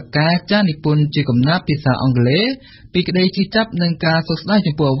កាន់បកាចារនិពន្ធជាកំណាព្យភាសាអង់គ្លេសពីក្តីជឿចាប់នឹងការសោកស្ដាយ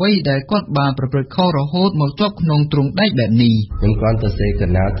ចំពោះអ្វីដែលគាត់បានប្រព្រឹត្តខុសរហូតមកជាប់ក្នុងទ្រូងដែកបែបនេះ ខ្ញុំគ្រាន់តែសេក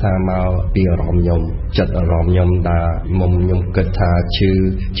ណាថាមកពីអារម្មណ៍ខ្ញុំចិត្តអារម្មណ៍ខ្ញុំដែលមុំខ្ញុំគិតថាឈឺ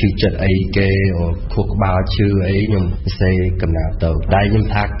ចិត្តអីគេខួរក្បាលឈឺអីខ្ញុំសេកណាទៅតែខ្ញុំ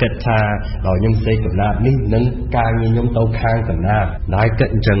ថាគិតថាដល់ខ្ញុំសេកណានេះនឹងការងារខ្ញុំទៅខាងកណាតែគិត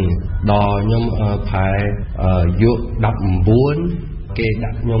អញ្ចឹងដល់ខ្ញុំផែយក19គេដា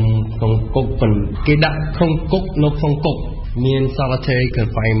ក់ខ្ញុំក្នុងគុកគេដាក់ក្នុងគុកនៅក្នុងគុកមាន solitary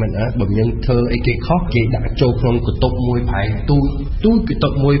confinement បើខ្ញុំធ្វើអីគេខុសគេដាក់ចូលក្នុងកតុបមួយប្រហែលទូកតុ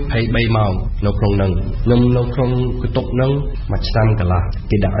បមួយ23ម៉ោងនៅក្នុងហ្នឹងខ្ញុំនៅក្នុងកតុបហ្នឹងមួយឆ្នាំកន្លះ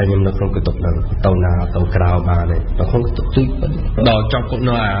គេដាក់ឲ្យខ្ញុំនៅក្នុងកតុបហ្នឹងទៅណាទៅក្រៅបានទេនៅក្នុងកតុបទូដល់ចប់គុក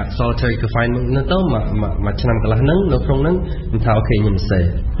នៅអា solitary confinement ហ្នឹងទៅមួយឆ្នាំកន្លះហ្នឹងនៅក្នុងហ្នឹងខ្ញុំថាអូខេខ្ញុំសេ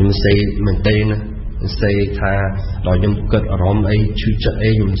មែនទេណាសេថាដល់ខ្ញុំគិតអារម្មណ៍អីឈឺចិត្តអី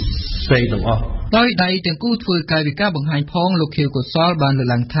ខ្ញុំសេទាំងអស់ដោយដៃទាំងគូធ្វើកាយវិការបង្ហាញផងលោកខៀវកុសលបានលើក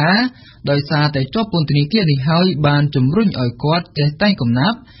ឡើងថាដោយសារតែជាប់ពន្ធនាគារនេះហើយបានជំរុញឲ្យគាត់ចេះតែងកំណា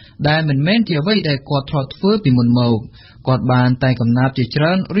ព្យដែលមិនមែនជាអ្វីដែលគាត់ធ្លាប់ធ្វើពីមុនមកគាត់បានតែងកំណាព្យជាច្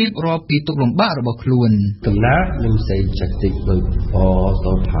រើនរៀបរាប់ពីទុក្ខលំបាករបស់ខ្លួនកំណាព្យខ្ញុំសេចិត្តតិចដូច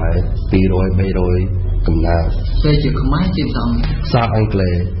ទៅថែ200 300កំណាព្យសេជាខ្មែរជាភាសាអង់គ្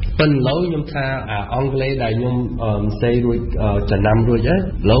លេសប៉ុន្តែខ្ញុំថាអង់គ្លេសដែលខ្ញុំសេរួចចំណាំរួចហើយ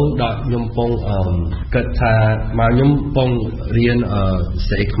ឡូវដល់ខ្ញុំពងគិតថាមកខ្ញុំពងរៀន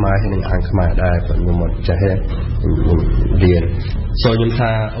សេខ្មែរនិងអានខ្មែរដែរប៉ុន្តែខ្ញុំអត់ចេះខ្ញុំរៀនខ្ញុំ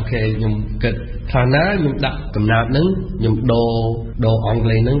ថាអូខេខ្ញុំគិតថាណាខ្ញុំដាក់កំណាព្យហ្នឹងខ្ញុំដូរអង់គ្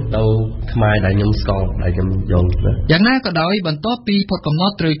លេសហ្នឹងទៅខ្មែរដែលខ្ញុំស្គាល់ដែលខ្ញុំយល់យ៉ាងណាក៏ដោយបន្ទាប់ពីផុតកំណ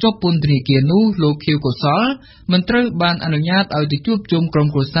ត់ត្រូវជាប់ពន្ធនាគារនោះលោកខៀវកុសលមិនត្រូវបានអនុញ្ញាតឲ្យទៅជួបជុំក្រុម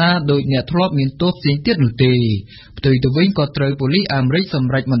គ្រួសារដោយអ្នកធ្លាប់មានទោសផ្សេងទៀតនោះទេផ្ទុយទៅវិញក៏ត្រូវប៉ូលីសអាមេរិកស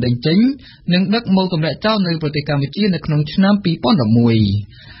ម្រេចបណ្តេញចេញនិងដឹកមកទម្លាក់ចោលនៅប្រទេសកម្ពុជានៅក្នុងឆ្នាំ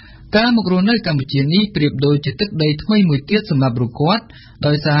2011ការមករស់នៅកម្ពុជានេះប្រៀបដូចជាទឹកដីថ្មីមួយទៀតសម្រាប់លោកគាត់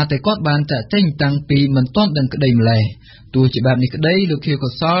ដោយសារតែគាត់បានចាក់ចេញតាំងពីមិនទាន់ដឹងក្តីម្ល៉េះទោះជាបែបនេះក្តីលោកខៀវកុ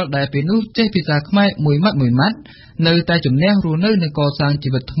សលដែលពេលនោះចេះភាសាខ្មែរមួយម៉ាត់នៅតែជំនះរស់នៅនិងកសាងជី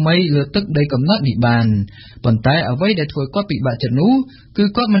វិតថ្មីលើទឹកដីកំណើតនេះបានប៉ុន្តែអ្វីដែលធ្វើគាត់ពិបាកចិត្តនោះគឺ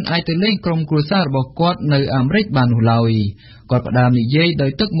គាត់មិនអាចទៅលេងក្រុមគ្រួសាររបស់គាត់នៅអាមេរិកបាននោះឡើយគាត់ផ្ដើមនិយាយដោ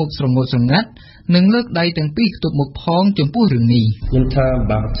យទឹកមុខស្រងត់ស្រងាត់និងលើកដៃទាំងពីរខ្ទប់មុខផងចំពោះរឿងនេះខ្ញុំថា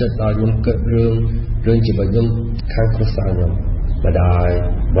បាក់ចិត្តដល់ខ្ញុំគិតរឿងជីវិតខ្ញុំខាងគ្រួសារខ្ញុំម្ដាយ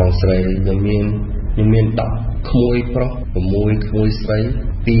បងស្រីខ្ញុំមាន10ក្មួយប្រុស6ក្មួយស្រី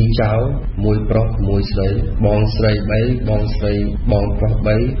2ចៅ1ប្រុស1ស្រីបងស្រី3បងស្រីបងប្រុស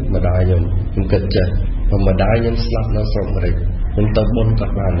3ម្ដាយខ្ញុំគិតចេះម្ដាយខ្ញុំស្លាប់នៅស្រុកអាមេរិកខ្ញុំទៅបុណ្យគា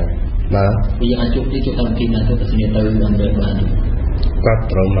ត់បានណាវាអាចជួបតាមទីណាទៅស្នេហ៍ទៅអាមេរិកបានគាត់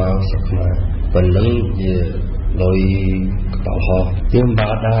ត្រូវមកស្រុកខ្មែរប៉ុណ្ណឹងជាលុយកប៉ាល់ហោះខ្ញុំបា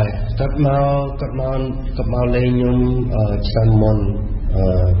ទដែរគាត់មកលេងខ្ញុំឆ្នាំមុន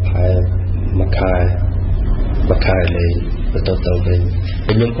ផែមួយខែលេងទៅវិញ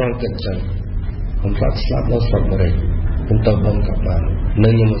ខ្ញុំគ្រាន់គិតចឹងខ្ញុំខ្លាចស្លាប់នៅស្រុកអាមេរិកខ្ញុំទៅបនកប់បាននឹ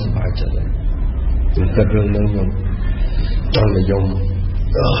ងខ្ញុំសប្បាយចិត្តខ្ញុំគិតរឿងនឹងខ្ញុំចង់និយម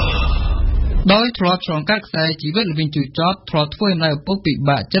ដោយធ្លាប់ឆ្លងកាត់ខ្សែជីវិតល្វីងជូរចត់ធ្លាប់ធ្វើឲ្យឪពុកពិ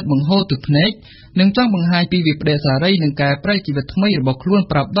បាកចិត្តបង្ហូរទឹកភ្នែកនិងចង់បង្ហាញពីវិប្បដិសារីនិងការប្រែជីវិតថ្មីរបស់ខ្លួន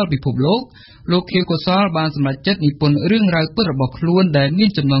ប្រាប់ដល់ពិភពលោកខៀវកុសលបានសម្រេចចិត្តនិពន្ធរឿងរ៉ាវពិតរបស់ខ្លួនដែលមាន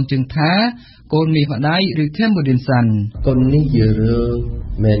ចំណងជើងថាកូនមាសម្ដាយឬ Cambodian Son កូននេះជារឿង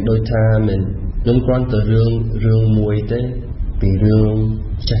មិនដូចថាមិនខ្ញុំគ្រាន់តែរឿងមួយទេពីរឿង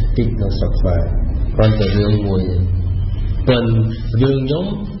ចេះតិចនៅស្រុកខ្មែរគ្រាន់តែរឿងមួយប៉ុន្តែរឿងខ្ញុំ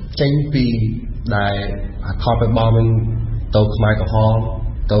ចេញពីដែលខកបបមិនទៅខ្មែរក្រហម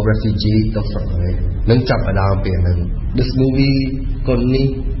ទៅ refugee ទៅស្រុកអាមេរិកនឹងចាប់ផ្ដើមពីហ្នឹង This movie កូននេះ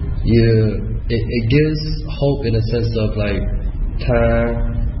it gives hope in a sense of like ថា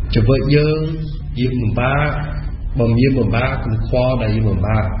ជីវិតយើងមិនបាក់បើយើងមិនបាក់កុំខ្វល់ដែលយើងមិន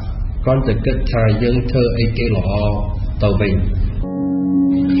បាក់គ្រាន់តែគិតថាយើងធ្វើអីគេល្អទៅវិញ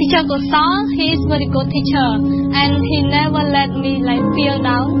Teacher Gosal, he is very good teacher, and he never let me like feel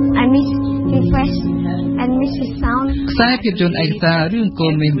down. I miss his voice and miss his sound. ខ្សែភាពយន្តឯកសាររឿងកូ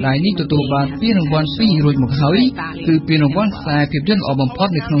នមេម្ដាយនេះទទួលបានពានរង្វាន់ស្វីរួចមកហើយគឺពានរង្វាន់ខ្សែភាពយន្តល្អបំផុត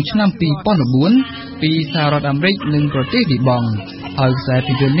នៅក្នុងឆ្នាំ2014ពីសហរដ្ឋអាមេរិកនិងប្រទេសលីបង់ហើយខ្សែ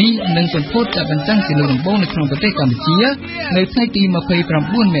ភាពយន្តនេះនឹងសម្ពោធចាក់បញ្ចាំងជាលើកដំបូងនៅក្នុងប្រទេសកម្ពុជានៅថ្ងៃទី29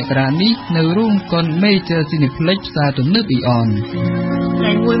មករានេះនៅរោងកុន Major Cineplex ផ្សារទំនើប Eon ថ្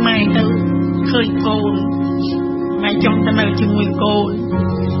ងៃមួយម៉ែទៅឃើញកូនម៉ែចង់ទៅនៅជាមួយកូន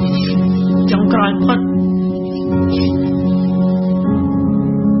ចង់ក្រោយផុត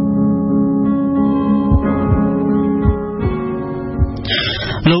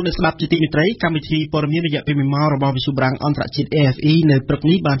លោកអ្នកស្ដាប់ជាទីមេត្រីកម្មវិធីព័ត៌មានរយៈពេល1ម៉ោងរបស់វិទ្យុបារាំងអន្តរជាតិ RFI នៅព្រឹក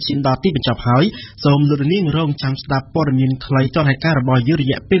នេះបានឈានដល់ទីបញ្ចប់ហើយសូមលោកនាងរងចាំស្ដាប់ព័ត៌មានខ្លីចុះហេតុការណ៍របស់យើងរ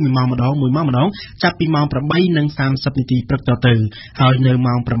យៈពេល1ម៉ោងម្ដងចាប់ពីម៉ោង 8:30 នាទីព្រឹកតទៅហើយនៅ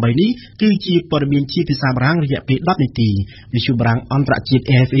ម៉ោង 8 នេះគឺជាព័ត៌មានជាភាសាបារាំងរយៈពេល 10 នាទីវិទ្យុបារាំងអន្តរជាតិ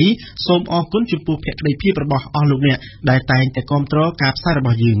RFI សូមអរគុណចំពោះភក្ដីភាពរបស់អស់លោកអ្នកដែលតែងតែគាំទ្រការផ្សាយរប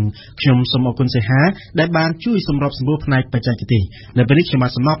ស់យើងខ្ញុំសូមអរគុណសេហាដែលបានជួយសម្របសម្រួលផ្នែកបច្ចេកទេសនៅពេលនេះខ្ញុំបា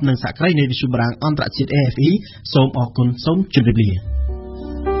ទសំណប់នឹងសហគ្រាសនៃវិទ្យុបារាំងអន្តរជាតិ RFI សូមអរគុណសូមជម្រាបលា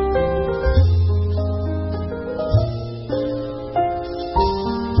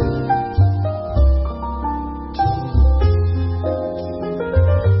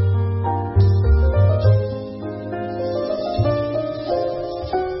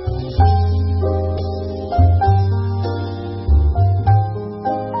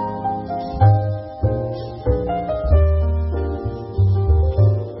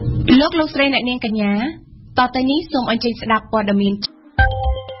លោកស្រីអ្នកនាងកញ្ញាតទៅនេះសូមអញ្ជើញស្ដាប់ព័ត៌មាន